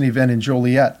a recent event in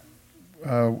Joliet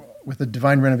with the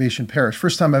Divine Renovation Parish.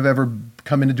 First time I've ever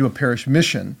come in to do a parish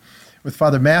mission with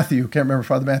Father Matthew. Can't remember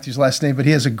Father Matthew's last name, but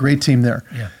he has a great team there.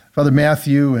 Yeah. Father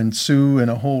Matthew and Sue and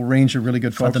a whole range of really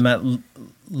good folks. Father Matt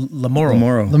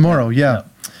Lamoro. Lamoro, yeah.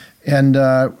 And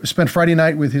spent Friday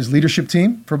night with his leadership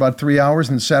team for about 3 hours,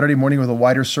 and Saturday morning with a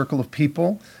wider circle of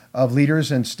people, of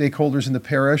leaders and stakeholders in the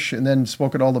parish, and then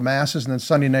spoke at all the masses, and then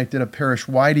Sunday night did a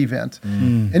parish-wide event.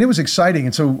 And it was exciting.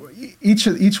 And so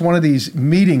each one of these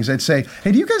meetings, I'd say,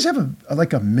 hey, do you guys have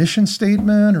a mission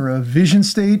statement or a vision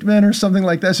statement or something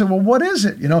like that? I said, well, what is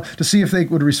it? To see if they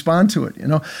would respond to it,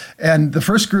 And the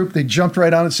first group, they jumped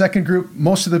right on it. Second group,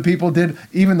 most of the people did.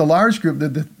 Even the large group,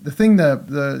 the thing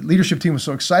the leadership team was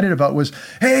so excited about was,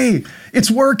 hey,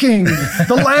 it's working.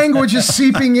 The language is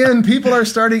seeping in. People are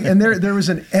starting, and there was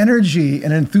an energy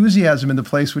and enthusiasm in the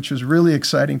place, which was really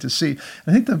exciting to see.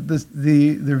 I think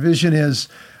their vision is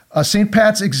St.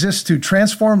 Pat's exists to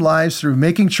transform lives through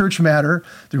making church matter,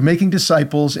 through making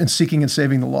disciples, and seeking and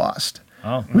saving the lost.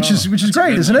 Which is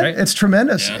great, isn't it? Right? It's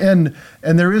tremendous. Yeah.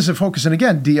 And there is a focus. And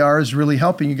again, DR is really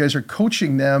helping. You guys are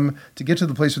coaching them to get to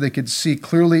the place where they could see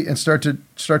clearly and start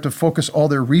to focus all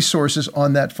their resources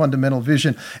on that fundamental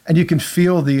vision. And you can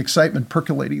feel the excitement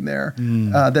percolating there,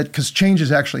 because change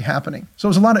is actually happening. So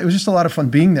it was just a lot of fun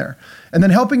being there. And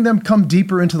then helping them come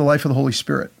deeper into the life of the Holy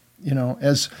Spirit,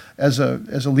 as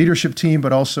a leadership team,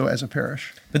 but also as a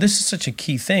parish. But this is such a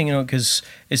key thing, because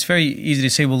it's very easy to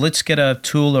say, well, let's get a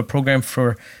tool or program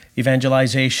for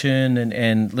evangelization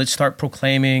and let's start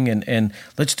proclaiming and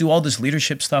let's do all this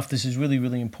leadership stuff. This is really,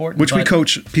 really important. Which we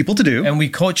coach people to do. And we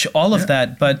coach all of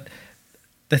that, but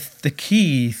the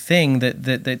key thing that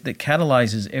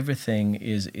catalyzes everything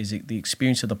is the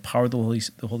experience of the power of the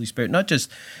Holy Spirit. Not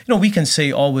just, we can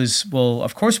say always, well,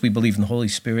 of course we believe in the Holy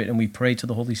Spirit and we pray to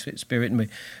the Holy Spirit and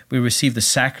we receive the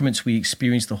sacraments, we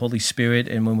experience the Holy Spirit.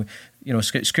 And when we,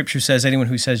 Scripture says anyone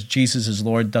who says Jesus is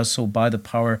Lord does so by the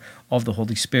power of the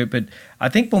Holy Spirit. But I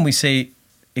think when we say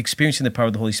experiencing the power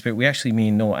of the Holy Spirit, we actually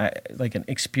mean like an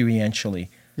experientially.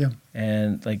 Yeah.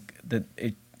 And like that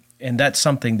and that's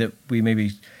something that we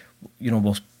maybe,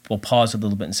 we'll pause a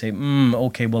little bit and say,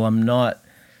 okay, well, I'm not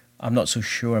so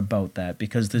sure about that,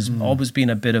 because there's always been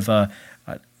a bit of a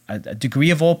degree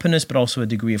of openness, but also a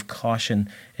degree of caution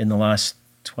in the last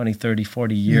 20, 30,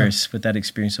 40 years with that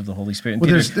experience of the Holy Spirit.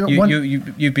 And well, Peter,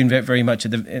 you've been very much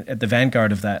at the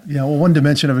vanguard of that. Yeah, well, one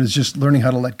dimension of it is just learning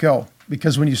how to let go,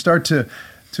 because when you start to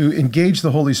engage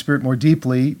the Holy Spirit more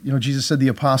deeply, Jesus said the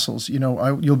apostles,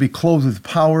 you'll be clothed with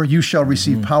power. You shall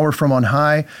receive power from on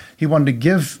high. He wanted to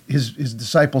give his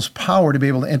disciples power to be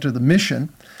able to enter the mission.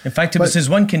 In fact, it was his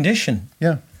one condition.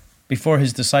 Yeah. Before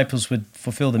his disciples would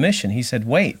fulfill the mission, he said,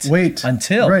 wait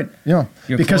until. Right, yeah.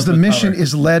 Because the mission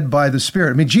is led by the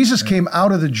Spirit. I mean, Jesus came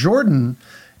out of the Jordan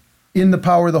in the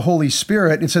power of the Holy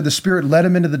Spirit. It said the Spirit led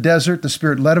him into the desert. The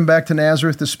Spirit led him back to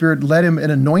Nazareth. The Spirit led him and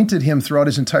anointed him throughout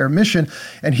his entire mission.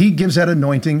 And he gives that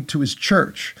anointing to his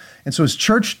church. And so his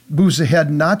church moves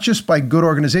ahead not just by good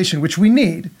organization, which we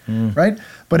need, right?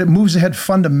 But it moves ahead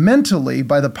fundamentally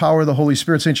by the power of the Holy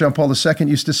Spirit. St. John Paul II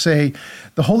used to say,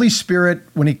 the Holy Spirit,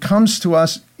 when he comes to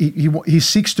us, he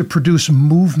seeks to produce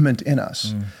movement in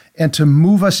us. And to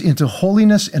move us into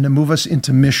holiness and to move us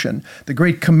into mission. The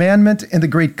Great Commandment and the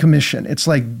Great Commission. It's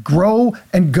like grow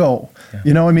and go. Yeah.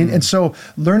 You know what I mean? And so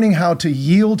learning how to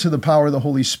yield to the power of the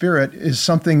Holy Spirit is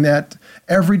something that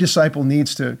every disciple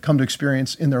needs to come to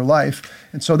experience in their life.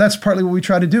 And so that's partly what we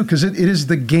try to do, because it is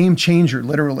the game changer,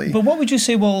 literally. But what would you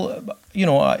say? Well, you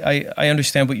know, I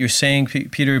understand what you're saying,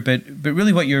 Peter, but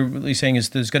really what you're really saying is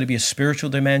there's got to be a spiritual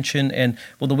dimension. And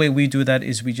well, the way we do that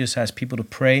is we just ask people to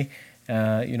pray.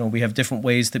 You know, we have different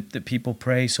ways that people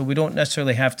pray, so we don't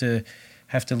necessarily have to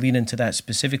lean into that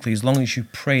specifically. As long as you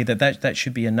pray, that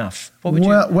should be enough. What would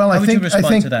I think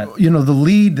to that? You know, the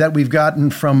lead that we've gotten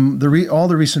from all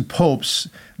the recent popes,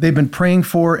 they've been praying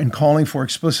for and calling for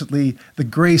explicitly the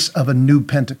grace of a new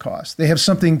Pentecost. They have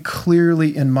something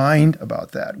clearly in mind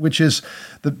about that, which is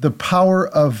the power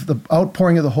of the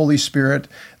outpouring of the Holy Spirit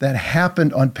that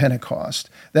happened on Pentecost,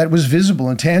 that was visible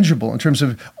and tangible in terms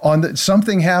of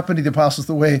something happened to the apostles,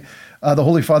 the way the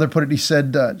Holy Father put it. He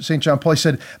said, St. John Paul, he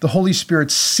said, the Holy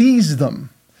Spirit seized them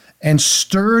and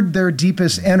stirred their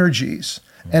deepest energies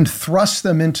and thrust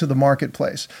them into the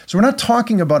marketplace. So we're not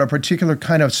talking about a particular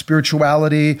kind of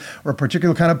spirituality or a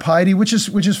particular kind of piety, which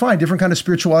is fine. Different kind of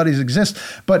spiritualities exist.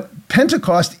 But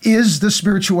Pentecost is the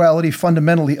spirituality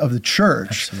fundamentally of the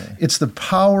church. Absolutely. It's the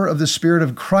power of the Spirit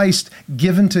of Christ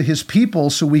given to his people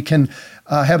so we can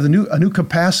have a new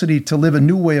capacity to live a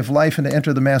new way of life and to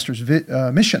enter the Master's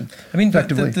mission. I mean,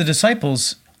 effectively. the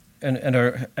disciples and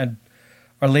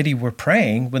Our Lady were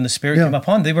praying when the Spirit came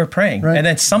upon. They were praying, and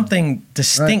then something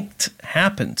distinct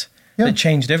happened that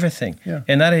changed everything. Yeah.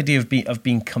 And that idea of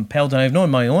being compelled, and I've known in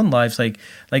my own lives, like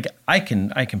I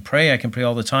can pray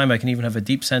all the time. I can even have a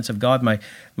deep sense of God. My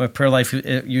prayer life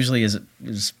usually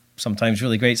is sometimes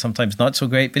really great, sometimes not so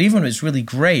great. But even when it's really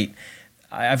great,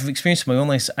 I've experienced in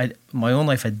my own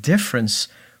life a difference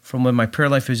from when my prayer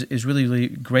life is really, really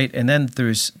great. And then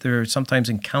there are sometimes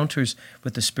encounters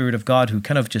with the Spirit of God who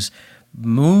kind of just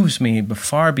moves me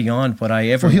far beyond what I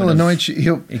ever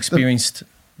experienced.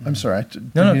 I'm sorry.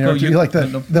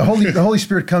 The Holy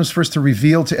Spirit comes first to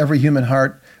reveal to every human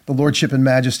heart the lordship and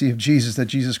majesty of Jesus, that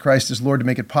Jesus Christ is Lord, to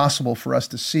make it possible for us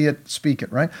to see it, speak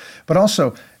it, right? But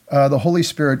also, the Holy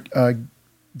Spirit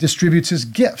distributes his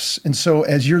gifts. And so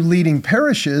as you're leading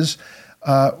parishes,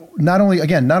 not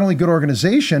only good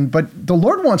organization, but the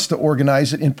Lord wants to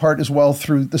organize it in part as well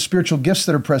through the spiritual gifts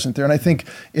that are present there. And I think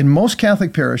in most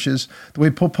Catholic parishes, the way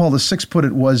Pope Paul VI put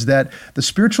it was that the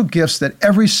spiritual gifts that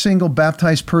every single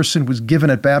baptized person was given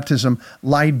at baptism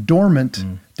lie dormant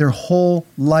their whole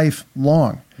life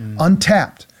long,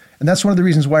 untapped. And that's one of the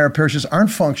reasons why our parishes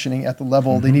aren't functioning at the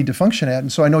level they need to function at.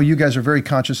 And so I know you guys are very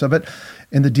conscious of it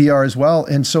in the DR as well.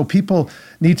 And so people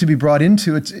need to be brought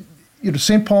into it.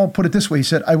 St. Paul put it this way. He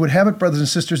said, I would have it, brothers and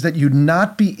sisters, that you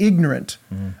not be ignorant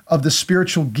of the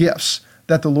spiritual gifts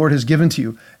that the Lord has given to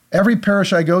you. Every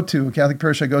parish I go to, a Catholic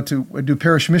parish I go to, I do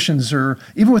parish missions, or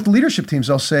even with leadership teams,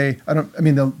 I'll say,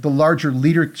 the larger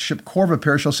leadership core of a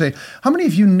parish, I'll say, how many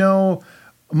of you know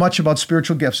much about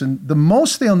spiritual gifts? And the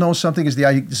most they'll know something is the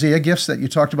Isaiah gifts that you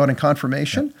talked about in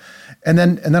confirmation. Yep. And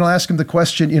then I'll ask them the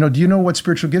question, do you know what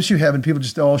spiritual gifts you have? And people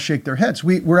just all shake their heads.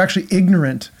 We're actually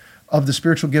ignorant of the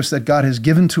spiritual gifts that God has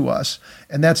given to us.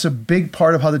 And that's a big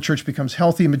part of how the church becomes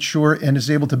healthy, mature, and is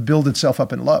able to build itself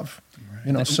up in love.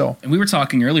 Right. And we were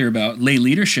talking earlier about lay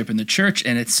leadership in the church,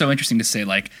 and it's so interesting to say,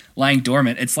 like, lying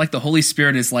dormant. It's like the Holy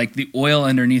Spirit is like the oil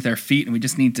underneath our feet, and we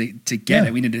just need to get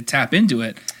it. We need to tap into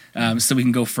it so we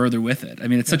can go further with it. I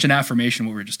mean, it's such an affirmation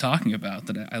what we were just talking about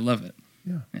that I love it.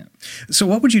 Yeah. So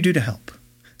what would you do to help?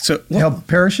 So help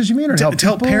parishes, you mean, or to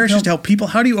help parishes, to help people?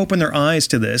 How do you open their eyes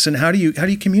to this, and how do you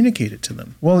communicate it to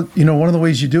them? Well, one of the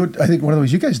ways you do it, I think one of the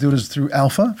ways you guys do it is through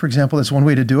Alpha, for example. That's one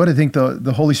way to do it. I think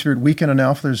the Holy Spirit weekend on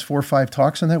Alpha, there's 4 or 5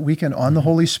 talks on that weekend on the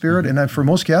Holy Spirit, and for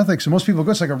most Catholics, and most people go,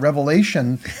 it's like a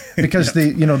revelation because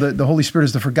the Holy Spirit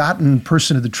is the forgotten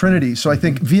person of the Trinity. So I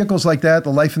think vehicles like that, the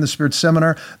Life in the Spirit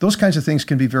seminar, those kinds of things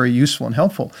can be very useful and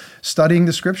helpful. Studying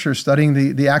the Scriptures,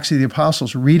 studying the Acts of the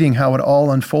Apostles, reading how it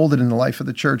all unfolded in the life of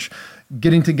the church,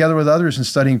 getting together with others and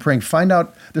studying, praying. Find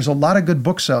out, there's a lot of good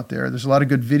books out there. There's a lot of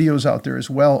good videos out there as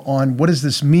well on what does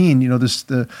this mean,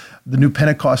 the new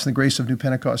Pentecost and the grace of new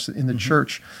Pentecost in the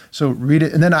church. So read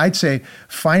it. And then I'd say,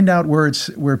 find out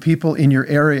where people in your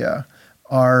area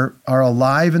are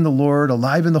alive in the Lord,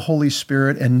 alive in the Holy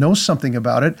Spirit, and know something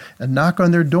about it, and knock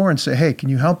on their door and say, hey, can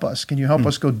you help us? Can you help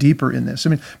us go deeper in this? I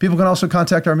mean, people can also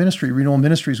contact our ministry, Renewal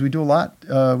Ministries. We do a lot.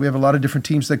 We have a lot of different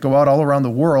teams that go out all around the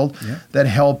world that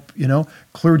help,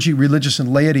 clergy, religious,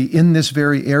 and laity in this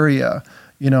very area,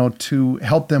 to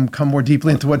help them come more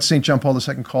deeply into what St. John Paul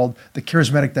II called the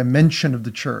charismatic dimension of the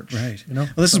church. Right. Well,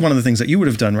 this is one of the things that you would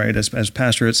have done, right, as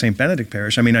pastor at St. Benedict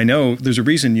Parish. I mean, I know there's a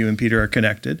reason you and Peter are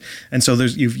connected, and so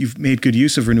you've made good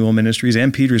use of Renewal Ministries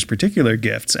and Peter's particular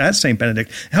gifts at St.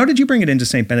 Benedict. How did you bring it into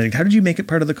St. Benedict? How did you make it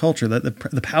part of the culture,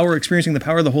 the power, experiencing the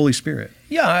power of the Holy Spirit?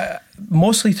 Yeah,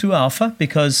 mostly through Alpha,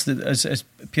 because as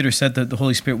Peter said, the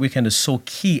Holy Spirit weekend is so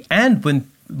key. And when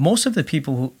most of the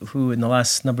people who in the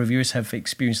last number of years have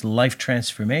experienced life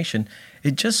transformation,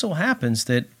 it just so happens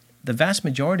that the vast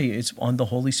majority is on the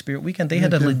Holy Spirit weekend. They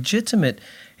had a legitimate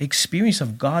experience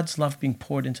of God's love being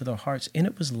poured into their hearts, and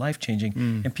it was life-changing.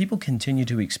 And people continue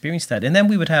to experience that. And then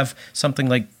we would have something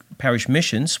like parish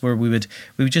missions, where we would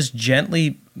just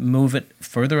gently move it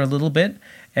further a little bit.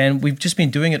 And we've just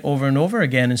been doing it over and over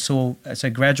again. And so it's a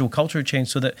gradual culture change,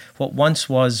 so that what once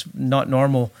was not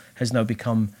normal has now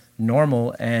become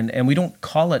normal, and we don't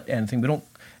call it anything.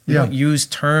 We don't use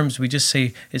terms. We just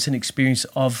say it's an experience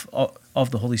of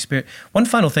the Holy Spirit. One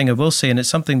final thing I will say, and it's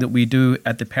something that we do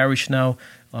at the parish now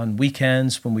on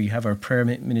weekends when we have our prayer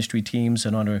ministry teams,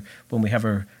 and when we have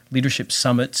our leadership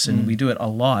summits, and we do it a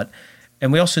lot.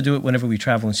 And we also do it whenever we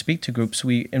travel and speak to groups.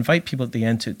 We invite people at the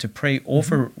end to pray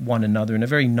over one another in a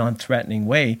very non-threatening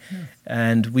way.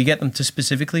 And we get them to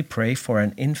specifically pray for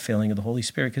an infilling of the Holy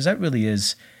Spirit, because that really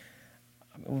is...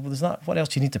 Well, there's not. What else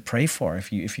do you need to pray for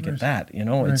if you get that?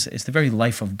 It's the very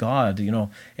life of God.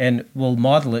 And we'll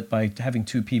model it by having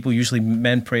two people. Usually,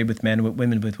 men pray with men,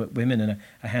 with women, and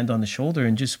a hand on the shoulder.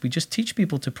 And we just teach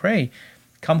people to pray,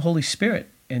 "Come, Holy Spirit,"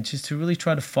 and just to really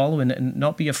try to follow and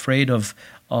not be afraid of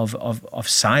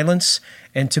silence,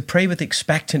 and to pray with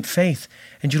expectant faith.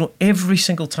 And every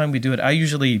single time we do it, I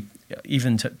usually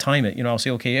even time it. I'll say,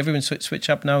 okay, everyone switch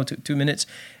up now to 2 minutes.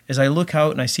 As I look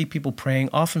out and I see people praying,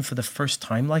 often for the first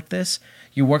time like this,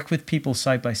 you work with people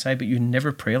side by side, but you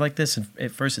never pray like this. And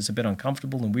at first it's a bit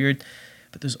uncomfortable and weird,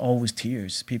 but there's always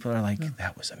tears. People are like,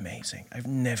 that was amazing. I've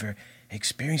never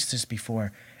experienced this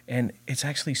before. And it's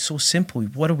actually so simple.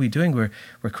 What are we doing?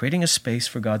 We're creating a space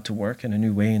for God to work in a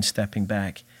new way and stepping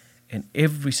back. And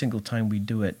every single time we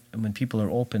do it, and when people are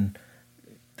open,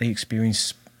 they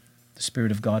experience the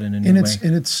Spirit of God in a new way.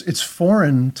 And it's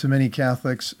foreign to many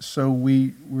Catholics, so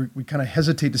we kind of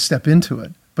hesitate to step into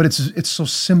it. But it's so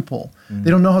simple. They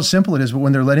don't know how simple it is, but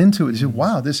when they're let into it, they say,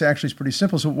 wow, this actually is pretty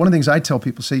simple. So one of the things I tell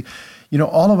people, say,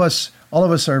 all of us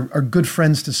are good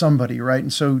friends to somebody, right?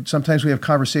 And so sometimes we have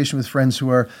conversation with friends who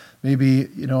are maybe,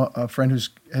 a friend who's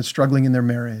struggling in their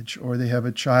marriage, or they have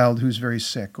a child who's very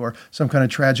sick, or some kind of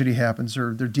tragedy happens,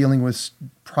 or they're dealing with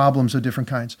problems of different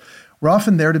kinds. We're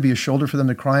often there to be a shoulder for them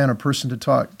to cry on, a person to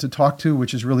talk to,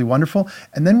 which is really wonderful.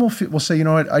 And then we'll say, you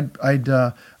know what,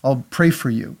 I'll pray for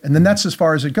you. And then that's as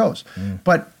far as it goes.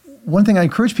 But one thing I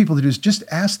encourage people to do is just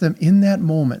ask them in that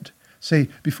moment. Say,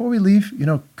 before we leave,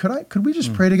 could we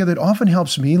just pray together? It often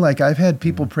helps me. Like, I've had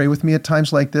people pray with me at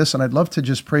times like this, and I'd love to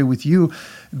just pray with you.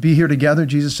 Be here together.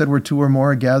 Jesus said, where two or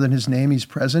more are gathered in his name, he's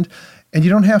present. And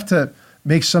you don't have to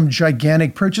make some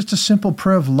gigantic prayer, just a simple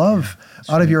prayer of love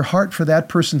out of your heart for that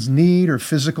person's need or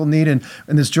physical need. And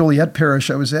in this Joliet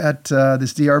parish, I was at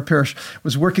this DR parish,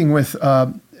 was working with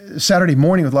Saturday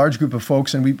morning with a large group of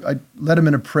folks, and I led them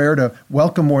in a prayer to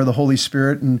welcome more of the Holy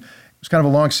Spirit. And it was kind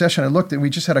of a long session. I looked and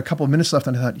we just had a couple of minutes left,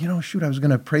 and I thought, I was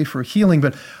going to pray for healing.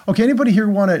 But okay, anybody here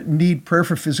need prayer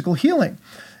for physical healing?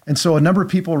 And so a number of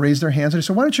people raised their hands, and I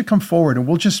said, why don't you come forward and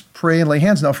we'll just pray and lay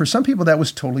hands. Now, for some people, that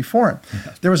was totally foreign.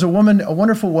 There was a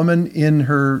wonderful woman in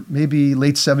her maybe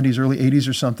late 70s, early 80s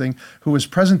or something, who was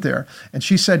present there. And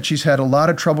she said she's had a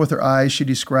lot of trouble with her eyes. She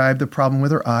described the problem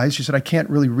with her eyes. She said, I can't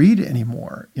really read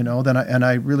anymore, and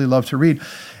I really love to read.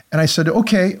 And I said,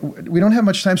 okay, we don't have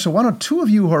much time, so why don't two of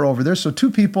you who are over there, so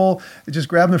two people, just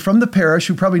grabbed them from the parish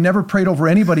who probably never prayed over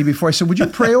anybody before. I said, would you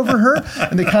pray over her?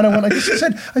 And they kind of went like this.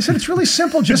 I said, it's really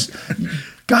simple. Just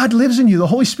God lives in you. The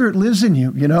Holy Spirit lives in you,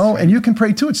 right. And you can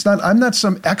pray too. I'm not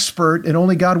some expert and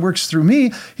only God works through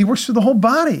me. He works through the whole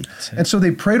body. And so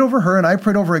they prayed over her and I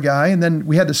prayed over a guy, and then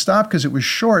we had to stop because it was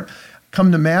short.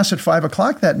 Come to Mass at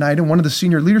 5:00 that night, and one of the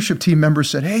senior leadership team members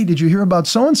said, hey, did you hear about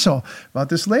so-and-so, about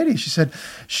this lady? She said,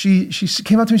 she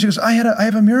came up to me, she goes, I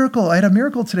have a miracle. I had a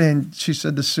miracle today. And she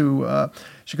said to Sue,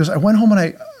 she goes, I went home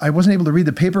and I wasn't able to read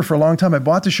the paper for a long time. I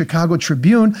bought the Chicago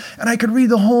Tribune and I could read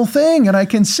the whole thing and I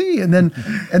can see. And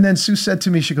then Sue said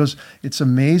to me, she goes, it's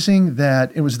amazing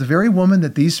that it was the very woman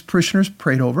that these parishioners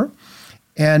prayed over.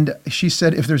 And she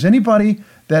said, if there's anybody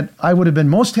that I would have been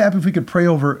most happy if we could pray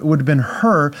over, it would have been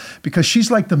her, because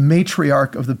she's like the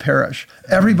matriarch of the parish.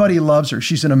 Everybody loves her.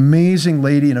 She's an amazing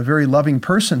lady and a very loving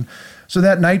person. So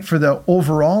that night, for the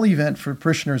overall event for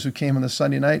parishioners who came on the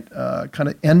Sunday night, kind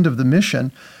of end of the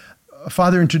mission,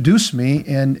 Father introduced me,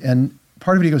 and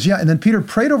part of it, he goes, yeah, and then Peter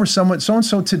prayed over someone,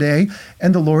 so-and-so today,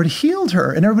 and the Lord healed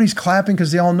her. And everybody's clapping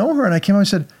because they all know her. And I came out and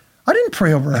said, I didn't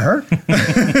pray over her.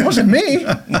 It wasn't me.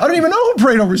 I don't even know who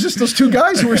prayed over her. It's just those two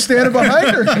guys who were standing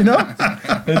behind her,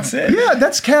 That's it. Yeah,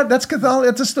 that's Catholic.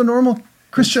 That's just the normal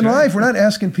Christian life. We're not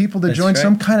asking people to join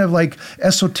some kind of like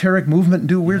esoteric movement and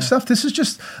do weird stuff. This is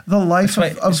just the life of the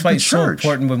church. That's why it's so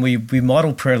important when we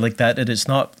model prayer like that it's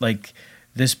not like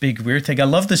this big weird thing. I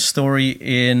love this story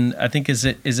in, I think, is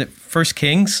it First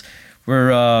Kings, where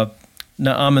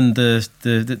Naaman,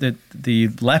 the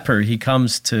leper, he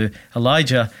comes to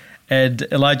Elijah, and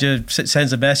Elijah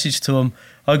sends a message to him,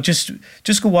 oh, just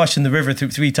go wash in the river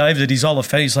 3 times, and he's all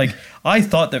offended. He's like, I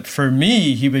thought that for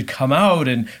me, he would come out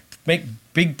and make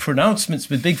big pronouncements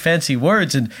with big fancy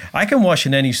words, and I can wash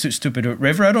in any stupid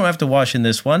river. I don't have to wash in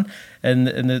this one. And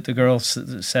the girl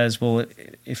says, well,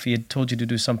 if he had told you to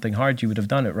do something hard, you would have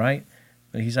done it, right?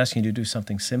 But he's asking you to do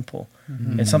something simple.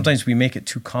 Mm-hmm. And sometimes we make it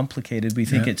too complicated. We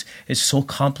think it's so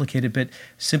complicated, but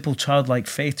simple childlike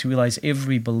faith to realize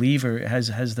every believer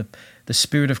has the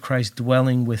Spirit of Christ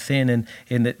dwelling within,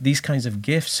 and that these kinds of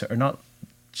gifts are not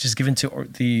just given to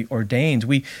the ordained.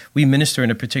 We minister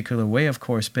in a particular way, of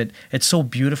course, but it's so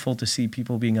beautiful to see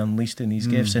people being unleashed in these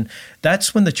gifts. And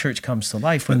that's when the church comes to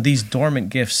life, when these dormant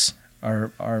gifts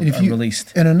are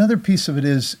released. And another piece of it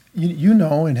is, you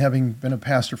know, and having been a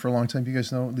pastor for a long time, you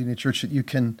guys know, leading a church, that you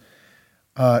can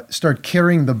start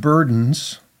carrying the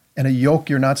burdens and a yoke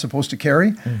you're not supposed to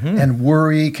carry, and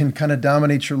worry can kind of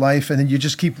dominate your life, and then you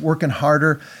just keep working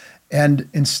harder. And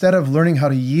instead of learning how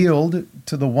to yield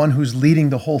to the one who's leading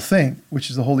the whole thing, which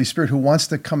is the Holy Spirit, who wants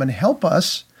to come and help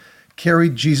us carry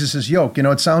Jesus' yoke. You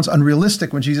know, it sounds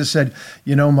unrealistic when Jesus said,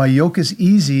 you know, my yoke is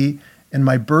easy and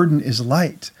my burden is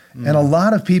light. And a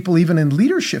lot of people, even in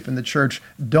leadership in the church,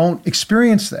 don't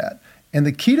experience that. And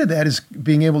the key to that is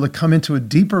being able to come into a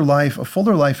deeper life, a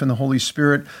fuller life in the Holy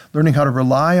Spirit, learning how to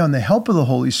rely on the help of the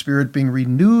Holy Spirit, being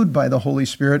renewed by the Holy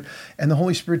Spirit, and the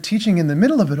Holy Spirit teaching in the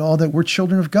middle of it all that we're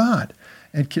children of God.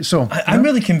 And so I'm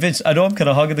really convinced. I know I'm kind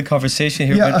of hogging the conversation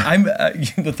here, but I'm.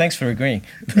 But thanks for agreeing.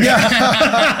 Yeah.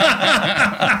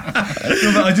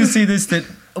 No, but I'll just say this: that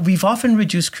we've often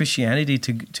reduced Christianity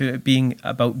to being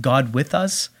about God with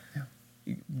us.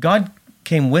 Yeah. God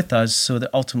came with us so that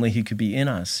ultimately he could be in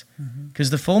us,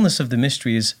 because the fullness of the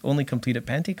mystery is only complete at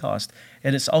Pentecost,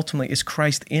 and it's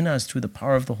Christ in us through the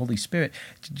power of the Holy Spirit.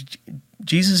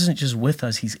 Jesus isn't just with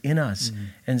us; he's in us,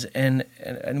 and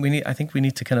I think we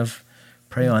need to kind of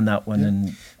pray on that one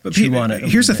and chew on it.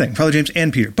 Here's the thing, Father James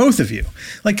and Peter, both of you,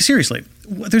 like seriously,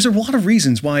 there's a lot of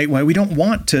reasons why we don't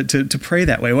want to pray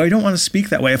that way, why we don't want to speak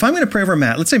that way. If I'm going to pray over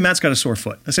Matt, let's say Matt's got a sore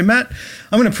foot. I say, Matt,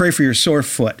 I'm going to pray for your sore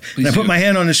foot. And I put my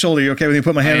hand on his shoulder. You okay with me?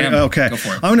 Put my hand on, okay. Go for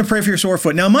it. I'm going to pray for your sore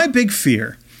foot. Now, my big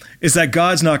fear is that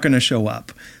God's not going to show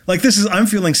up. Like I'm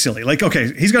feeling silly. Like,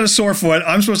 okay, he's got a sore foot.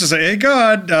 I'm supposed to say, hey,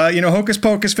 God, hocus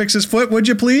pocus, fix his foot, would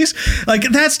you please? Like,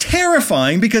 that's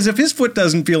terrifying, because if his foot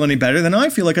doesn't feel any better, then I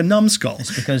feel like a numbskull.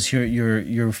 It's because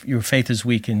your faith is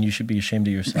weak and you should be ashamed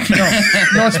of yourself.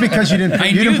 No, it's because you didn't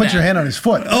put your hand on his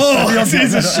foot. Oh, it's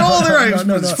his shoulder.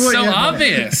 His foot. So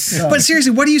obvious. Yeah. But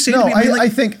seriously, what do you say to me? I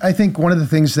think one of the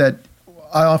things that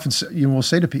I often will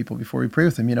say to people before we pray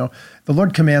with them, the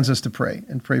Lord commands us to pray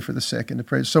and pray for the sick and to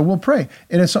pray. So we'll pray.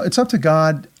 And it's up to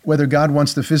God whether God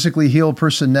wants to physically heal a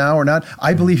person now or not.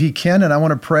 I believe he can, and I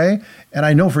want to pray. And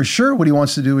I know for sure what he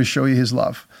wants to do is show you his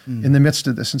love in the midst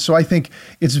of this. And so I think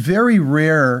it's very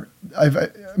rare. I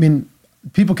mean,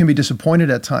 people can be disappointed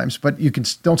at times, but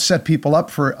don't set people up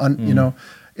for,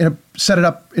 set it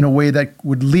up in a way that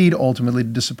would lead ultimately to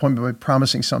disappointment by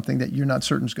promising something that you're not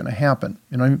certain is going to happen.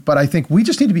 But I think we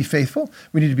just need to be faithful.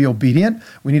 We need to be obedient.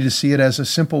 We need to see it as a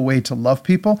simple way to love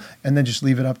people, and then just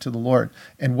leave it up to the Lord.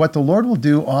 And what the Lord will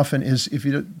do often is, if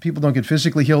people don't get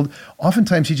physically healed,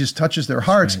 oftentimes he just touches their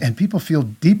hearts, and people feel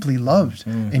deeply loved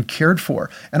and cared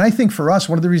for. And I think for us,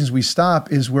 one of the reasons we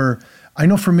stop is I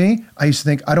know for me, I used to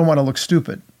think, I don't want to look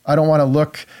stupid. I don't want to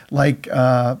look like,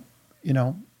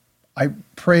 I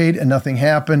prayed and nothing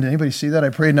happened. Anybody see that? I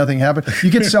prayed and nothing happened. You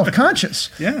get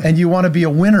self-conscious, and you want to be a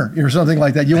winner or something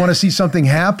like that. You want to see something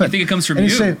happen. You think it comes from you.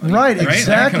 And you say, right,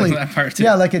 exactly. That part too.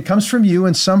 Yeah, like it comes from you,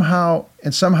 and somehow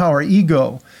our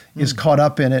ego is caught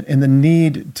up in it, and the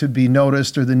need to be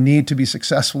noticed or the need to be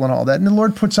successful and all that. And the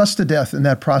Lord puts us to death in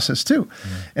that process too.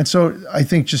 And so I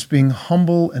think just being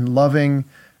humble and loving,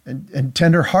 and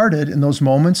tender-hearted in those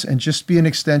moments, and just be an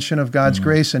extension of God's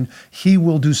grace, and He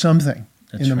will do something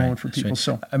in the moment for people. Right.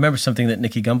 So I remember something that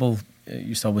Nicky Gumbel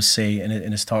used to always say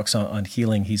in his talks on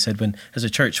healing. He said, when as a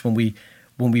church, when we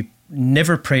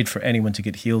never prayed for anyone to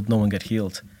get healed, no one got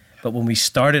healed. But when we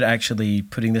started actually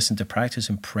putting this into practice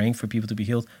and praying for people to be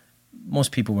healed,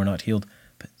 most people were not healed,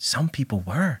 but some people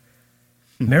were.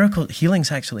 Miracle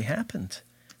healings actually happened.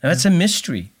 Now that's a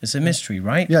mystery. It's a mystery,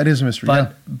 right? Yeah, it is a mystery.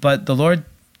 But the Lord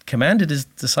commanded His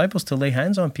disciples to lay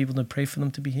hands on people and pray for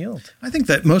them to be healed. I think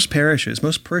that most parishes,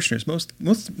 most parishioners,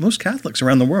 most Catholics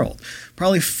around the world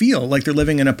probably feel like they're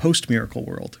living in a post-miracle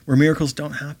world where miracles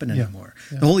don't happen anymore.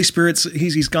 Yeah. The Holy Spirit's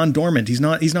he's gone dormant. He's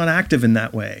not active in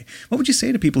that way. What would you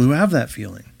say to people who have that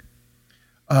feeling?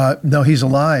 No, He's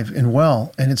alive and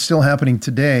well, and it's still happening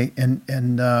today.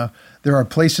 And there are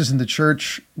places in the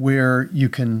church where you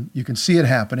can see it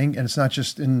happening, and it's not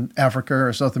just in Africa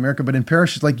or South America, but in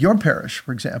parishes like your parish,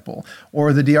 for example,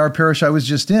 or the DR parish I was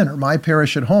just in, or my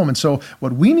parish at home. And so,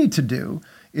 what we need to do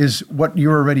is what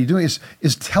you're already doing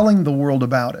is telling the world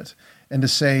about it, and to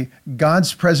say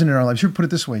God's present in our lives. You put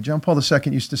it this way: John Paul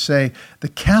II used to say, "The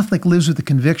Catholic lives with the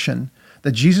conviction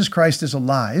that Jesus Christ is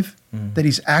alive, that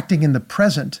He's acting in the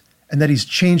present, and that He's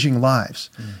changing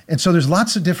lives." And so there's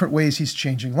lots of different ways He's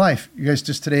changing life. You guys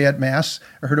just today at Mass,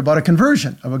 I heard about a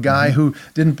conversion of a guy who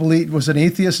didn't believe, was an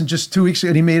atheist, and just 2 weeks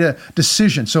ago he made a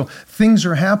decision. So things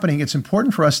are happening. It's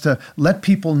important for us to let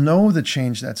people know the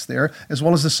change that's there, as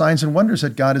well as the signs and wonders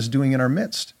that God is doing in our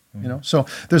midst. You know, so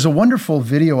there's a wonderful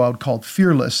video out called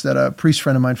Fearless that a priest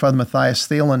friend of mine, Father Matthias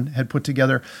Thalen, had put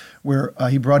together, where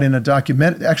he brought in a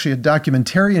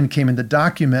documentarian came in to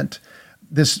document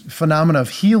this phenomena of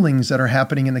healings that are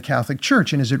happening in the Catholic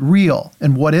Church, and is it real,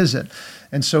 and what is it?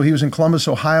 And so he was in Columbus,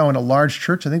 Ohio, in a large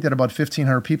church. I think they had about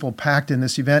 1,500 people packed in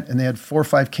this event, and they had 4 or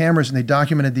 5 cameras, and they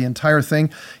documented the entire thing.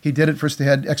 He did it first. They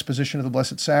had exposition of the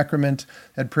Blessed Sacrament,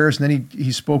 had prayers, and then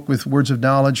he spoke with words of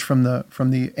knowledge from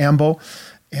the AMBO.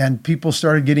 And people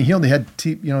started getting healed. They had,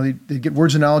 they'd get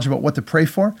words of knowledge about what to pray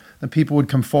for. The people would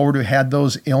come forward who had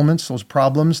those ailments, those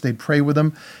problems. They'd pray with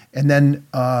them, and then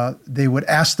they would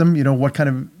ask them, what kind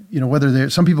of, whether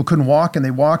some people couldn't walk and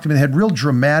they walked. I mean, they had real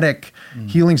dramatic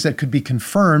healings that could be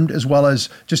confirmed, as well as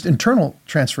just internal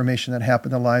transformation that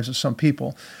happened in the lives of some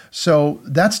people. So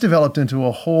that's developed into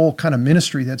a whole kind of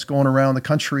ministry that's going around the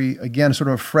country. Again, sort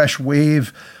of a fresh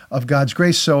wave of God's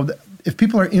grace. So if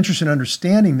people are interested in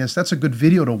understanding this, that's a good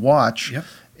video to watch. Yep.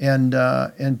 And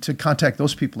to contact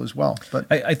those people as well. But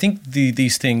I think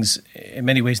these things, in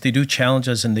many ways, they do challenge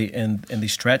us and they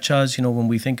stretch us. When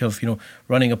we think of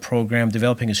running a program,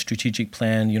 developing a strategic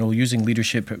plan, using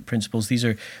leadership principles,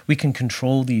 we can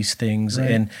control these things,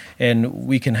 right. and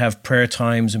we can have prayer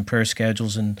times and prayer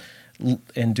schedules and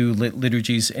do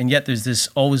liturgies, and yet there's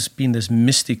always been this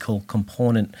mystical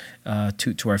component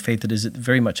to our faith that is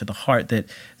very much at the heart that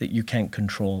you can't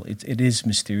control. It is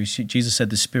mysterious. Jesus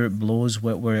said the Spirit blows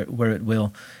where it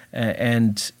will,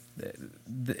 and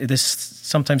this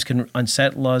sometimes can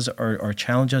unsettle us or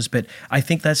challenge us, but I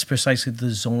think that's precisely the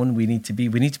zone we need to be.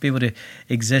 We need to be able to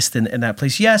exist in that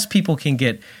place. Yes, people can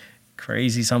get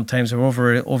crazy sometimes or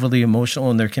overly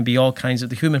emotional, and there can be all kinds of,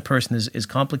 the human person is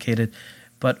complicated.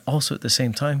 But also at the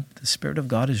same time, the Spirit of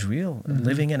God is real,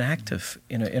 living and active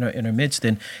in our midst.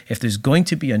 And if there's going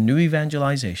to be a new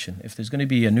evangelization, if there's going to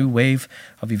be a new wave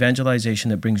of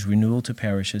evangelization that brings renewal to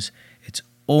parishes, it's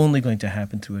only going to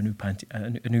happen through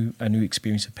a new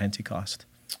experience of Pentecost.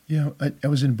 Yeah, I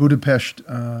was in Budapest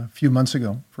a few months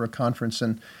ago for a conference,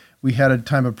 and we had a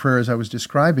time of prayer as I was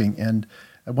describing. And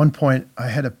at one point, I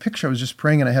had a picture. I was just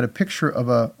praying, and I had a picture of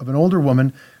an older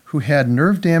woman who had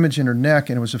nerve damage in her neck,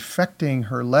 and it was affecting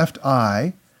her left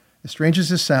eye, as strange as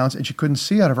this sounds, and she couldn't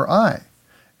see out of her eye.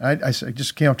 I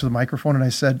just came up to the microphone and I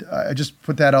said, I just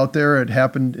put that out there. It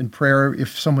happened in prayer.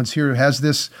 If someone's here who has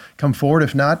this, come forward.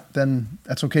 If not, then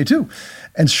that's okay too.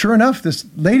 And sure enough, this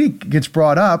lady gets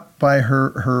brought up by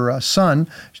her son,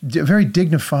 a very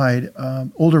dignified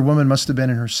older woman, must have been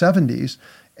in her 70s,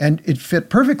 and it fit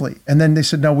perfectly. And then they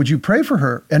said, now, would you pray for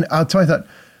her? And I'll tell you that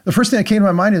the first thing that came to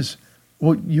my mind is,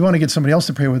 well, you want to get somebody else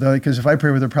to pray with her, because if I pray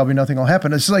with her, probably nothing will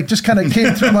happen. It's like just kind of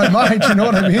came through my mind, you know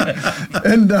what I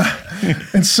mean?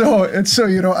 And so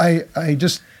I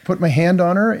just put my hand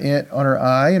on her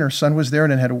eye, and her son was there,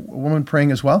 and then had a woman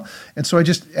praying as well. And so I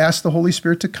just asked the Holy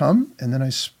Spirit to come, and then I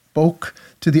spoke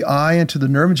to the eye and to the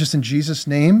nerve, and just in Jesus'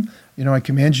 name, I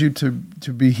command you to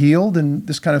be healed, and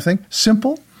this kind of thing.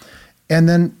 Simple. And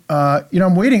then,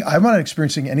 I'm waiting. I'm not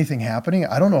experiencing anything happening.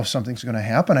 I don't know if something's going to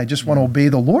happen. I just want to obey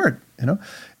the Lord,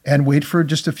 and wait for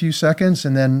just a few seconds.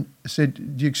 And then I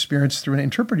said, do you experience, through an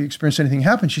interpreter, do you experience anything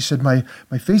happen? She said, my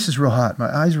face is real hot.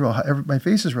 My eyes are real hot. My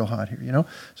face is real hot here, you know?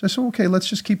 So I said, okay, let's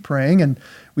just keep praying. And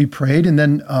we prayed. And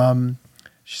then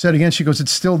she said again, she goes,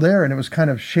 it's still there. And it was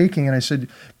kind of shaking. And I said,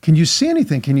 can you see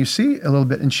anything? Can you see a little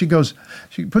bit? And she goes,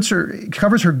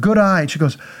 covers her good eye. And she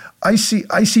goes, I see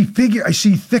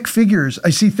thick figures. I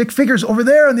see thick figures over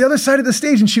there on the other side of the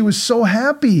stage. And she was so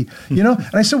happy, you know?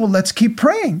 And I said, well, let's keep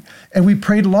praying. And we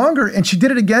prayed longer, and she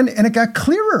did it again, and it got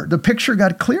clearer. The picture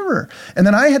got clearer. And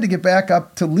then I had to get back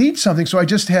up to lead something. So I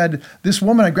just had this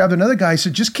woman, I grabbed another guy, I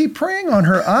said, just keep praying on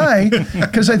her eye,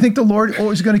 because I think the Lord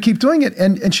is going to keep doing it.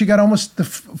 And she got almost the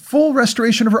full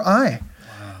restoration of her eye.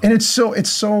 And it's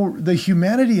so the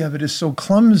humanity of it is so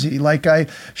clumsy. Like,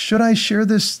 should I share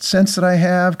this sense that I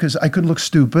have? Because I could look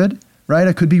stupid, right?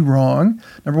 I could be wrong.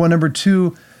 Number one. Number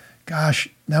two, gosh,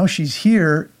 now she's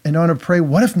here and I want to pray.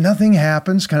 What if nothing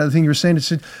happens? Kind of the thing you were saying.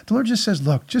 The Lord just says,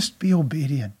 look, just be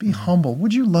obedient, be humble.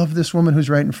 Would you love this woman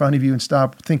who's right in front of you and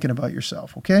stop thinking about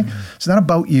yourself? Okay. It's not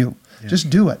about you. Yeah.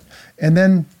 Just do it. And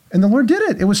the Lord did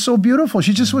it. It was so beautiful.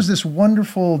 She just was this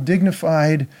wonderful,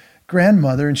 dignified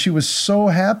grandmother, and she was so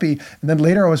happy. And then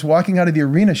later I was walking out of the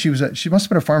arena. She must have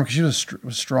been a farmer, because she was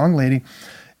a strong lady.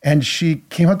 And she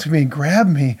came up to me and grabbed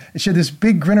me, and she had this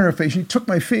big grin on her face. She took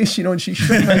my face, you know, and she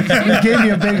shook my, and gave me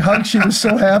a big hug. She was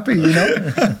so happy, you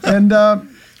know. And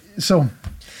so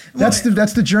that's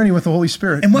the journey with the Holy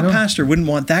Spirit. And what pastor wouldn't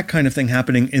want that kind of thing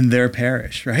happening in their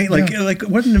parish, right? Like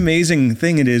what an amazing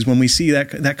thing it is when we see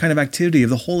that kind of activity of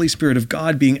the Holy Spirit of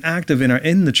God being active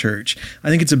in the church. I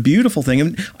think it's a beautiful thing.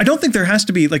 And I don't think there has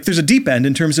to be, like, there's a deep end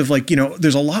in terms of, like, you know,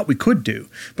 there's a lot we could do.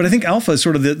 But I think Alpha is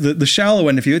sort of the shallow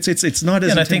end of you. It's not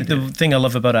as And I think the thing I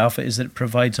love about Alpha is that it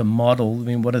provides a model. I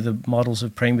mean, one of the models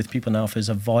of praying with people in Alpha is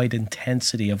avoid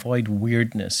intensity, avoid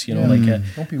weirdness. You know,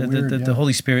 don't be weird, the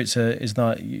Holy Spirit is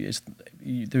not.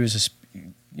 There is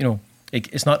you know,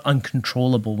 it's not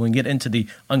uncontrollable. When we get into the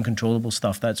uncontrollable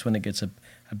stuff, that's when it gets a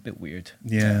bit weird.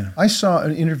 Yeah. I saw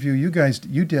an interview you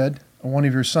did on one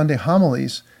of your Sunday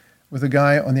homilies with a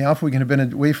guy on the Alpha Weekend, had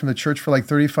been away from the church for like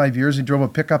 35 years. He drove a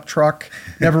pickup truck,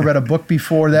 never read a book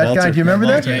before. That Walter, guy, do you remember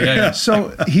that? Yeah.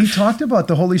 So he talked about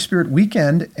the Holy Spirit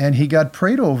weekend, and he got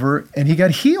prayed over, and he got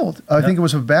healed. I think it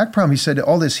was a back problem. He said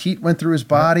all this heat went through his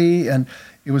body, and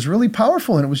it was really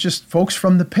powerful. And it was just folks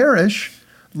from the parish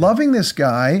loving this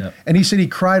guy. And he said he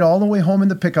cried all the way home in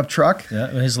the pickup truck. Yeah,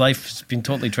 his life's been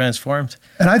totally transformed.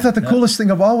 And I thought the coolest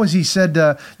thing of all was he said,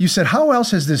 you said, how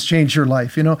else has this changed your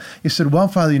life? You know, he said, well,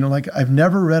 Father, you know, like, I've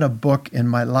never read a book in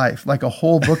my life, like a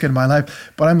whole book in my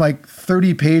life, but I'm like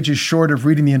 30 pages short of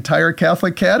reading the entire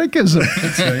Catholic Catechism.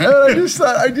 And I just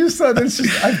thought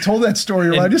I've told that story.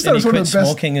 And, I just thought it was one of the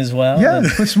best. Smoking as well. Yeah,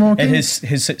 quit smoking. And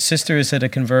his sister has had a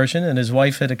conversion, and his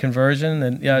wife had a conversion,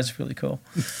 and yeah, it's really cool.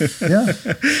 Yeah.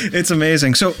 It's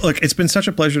amazing. So, look, it's been such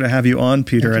a pleasure to have you on,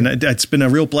 Peter, and it's been a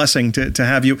real blessing to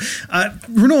have you.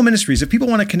 Renewal Ministries, if people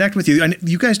want to connect with you, and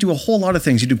you guys do a whole lot of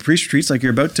things. You do priest retreats like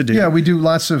you're about to do. Yeah, we do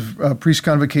lots of priest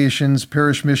convocations,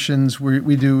 parish missions.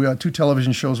 We do 2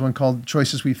 television shows, one called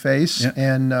Choices We Face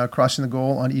and Crossing the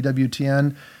Goal on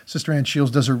EWTN. Sister Ann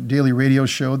Shields does a daily radio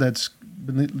show that's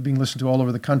being listened to all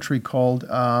over the country called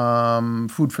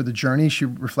Food for the Journey. She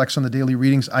reflects on the daily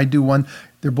readings. I do one.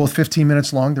 They're both 15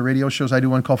 minutes long, the radio shows. I do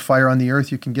one called Fire on the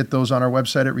Earth. You can get those on our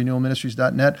website at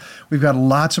renewalministries.net. We've got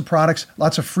lots of products,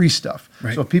 lots of free stuff.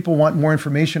 Right. So if people want more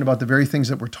information about the very things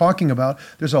that we're talking about,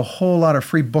 there's a whole lot of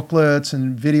free booklets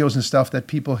and videos and stuff that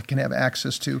people can have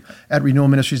access to at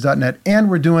renewalministries.net. And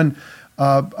we're doing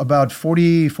about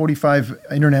 45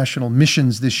 international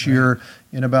missions this year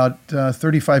in about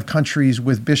 35 countries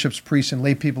with bishops, priests, and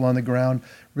lay people on the ground,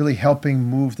 really helping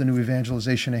move the new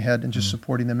evangelization ahead and just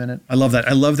supporting them in it. I love that.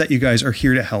 I love that you guys are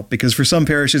here to help, because for some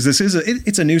parishes, this is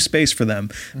it's a new space for them.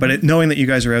 But knowing that you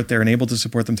guys are out there and able to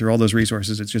support them through all those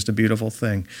resources, it's just a beautiful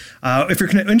thing. If you're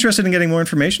interested in getting more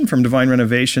information from Divine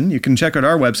Renovation, you can check out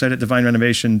our website at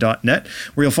divinerenovation.net,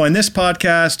 where you'll find this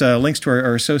podcast, links to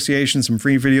our association, some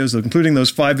free videos, including those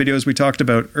 5 videos we talked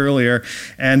about earlier,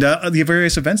 and the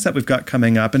various events that we've got coming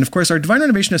up. And of course, our Divine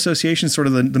Renovation Association is sort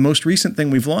of the most recent thing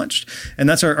we've launched, and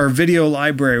that's our video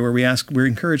library, where we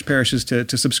encourage parishes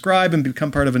to subscribe and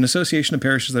become part of an association of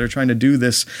parishes that are trying to do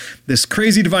this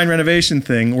crazy divine renovation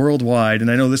thing worldwide.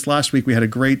 And I know this last week we had a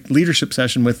great leadership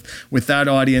session with that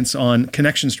audience on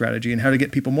connection strategy and how to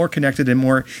get people more connected and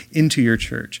more into your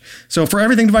church. So for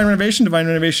everything Divine Renovation,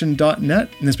 divinerenovation.net.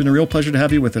 And it's been a real pleasure to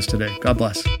have you with us today. God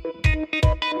bless.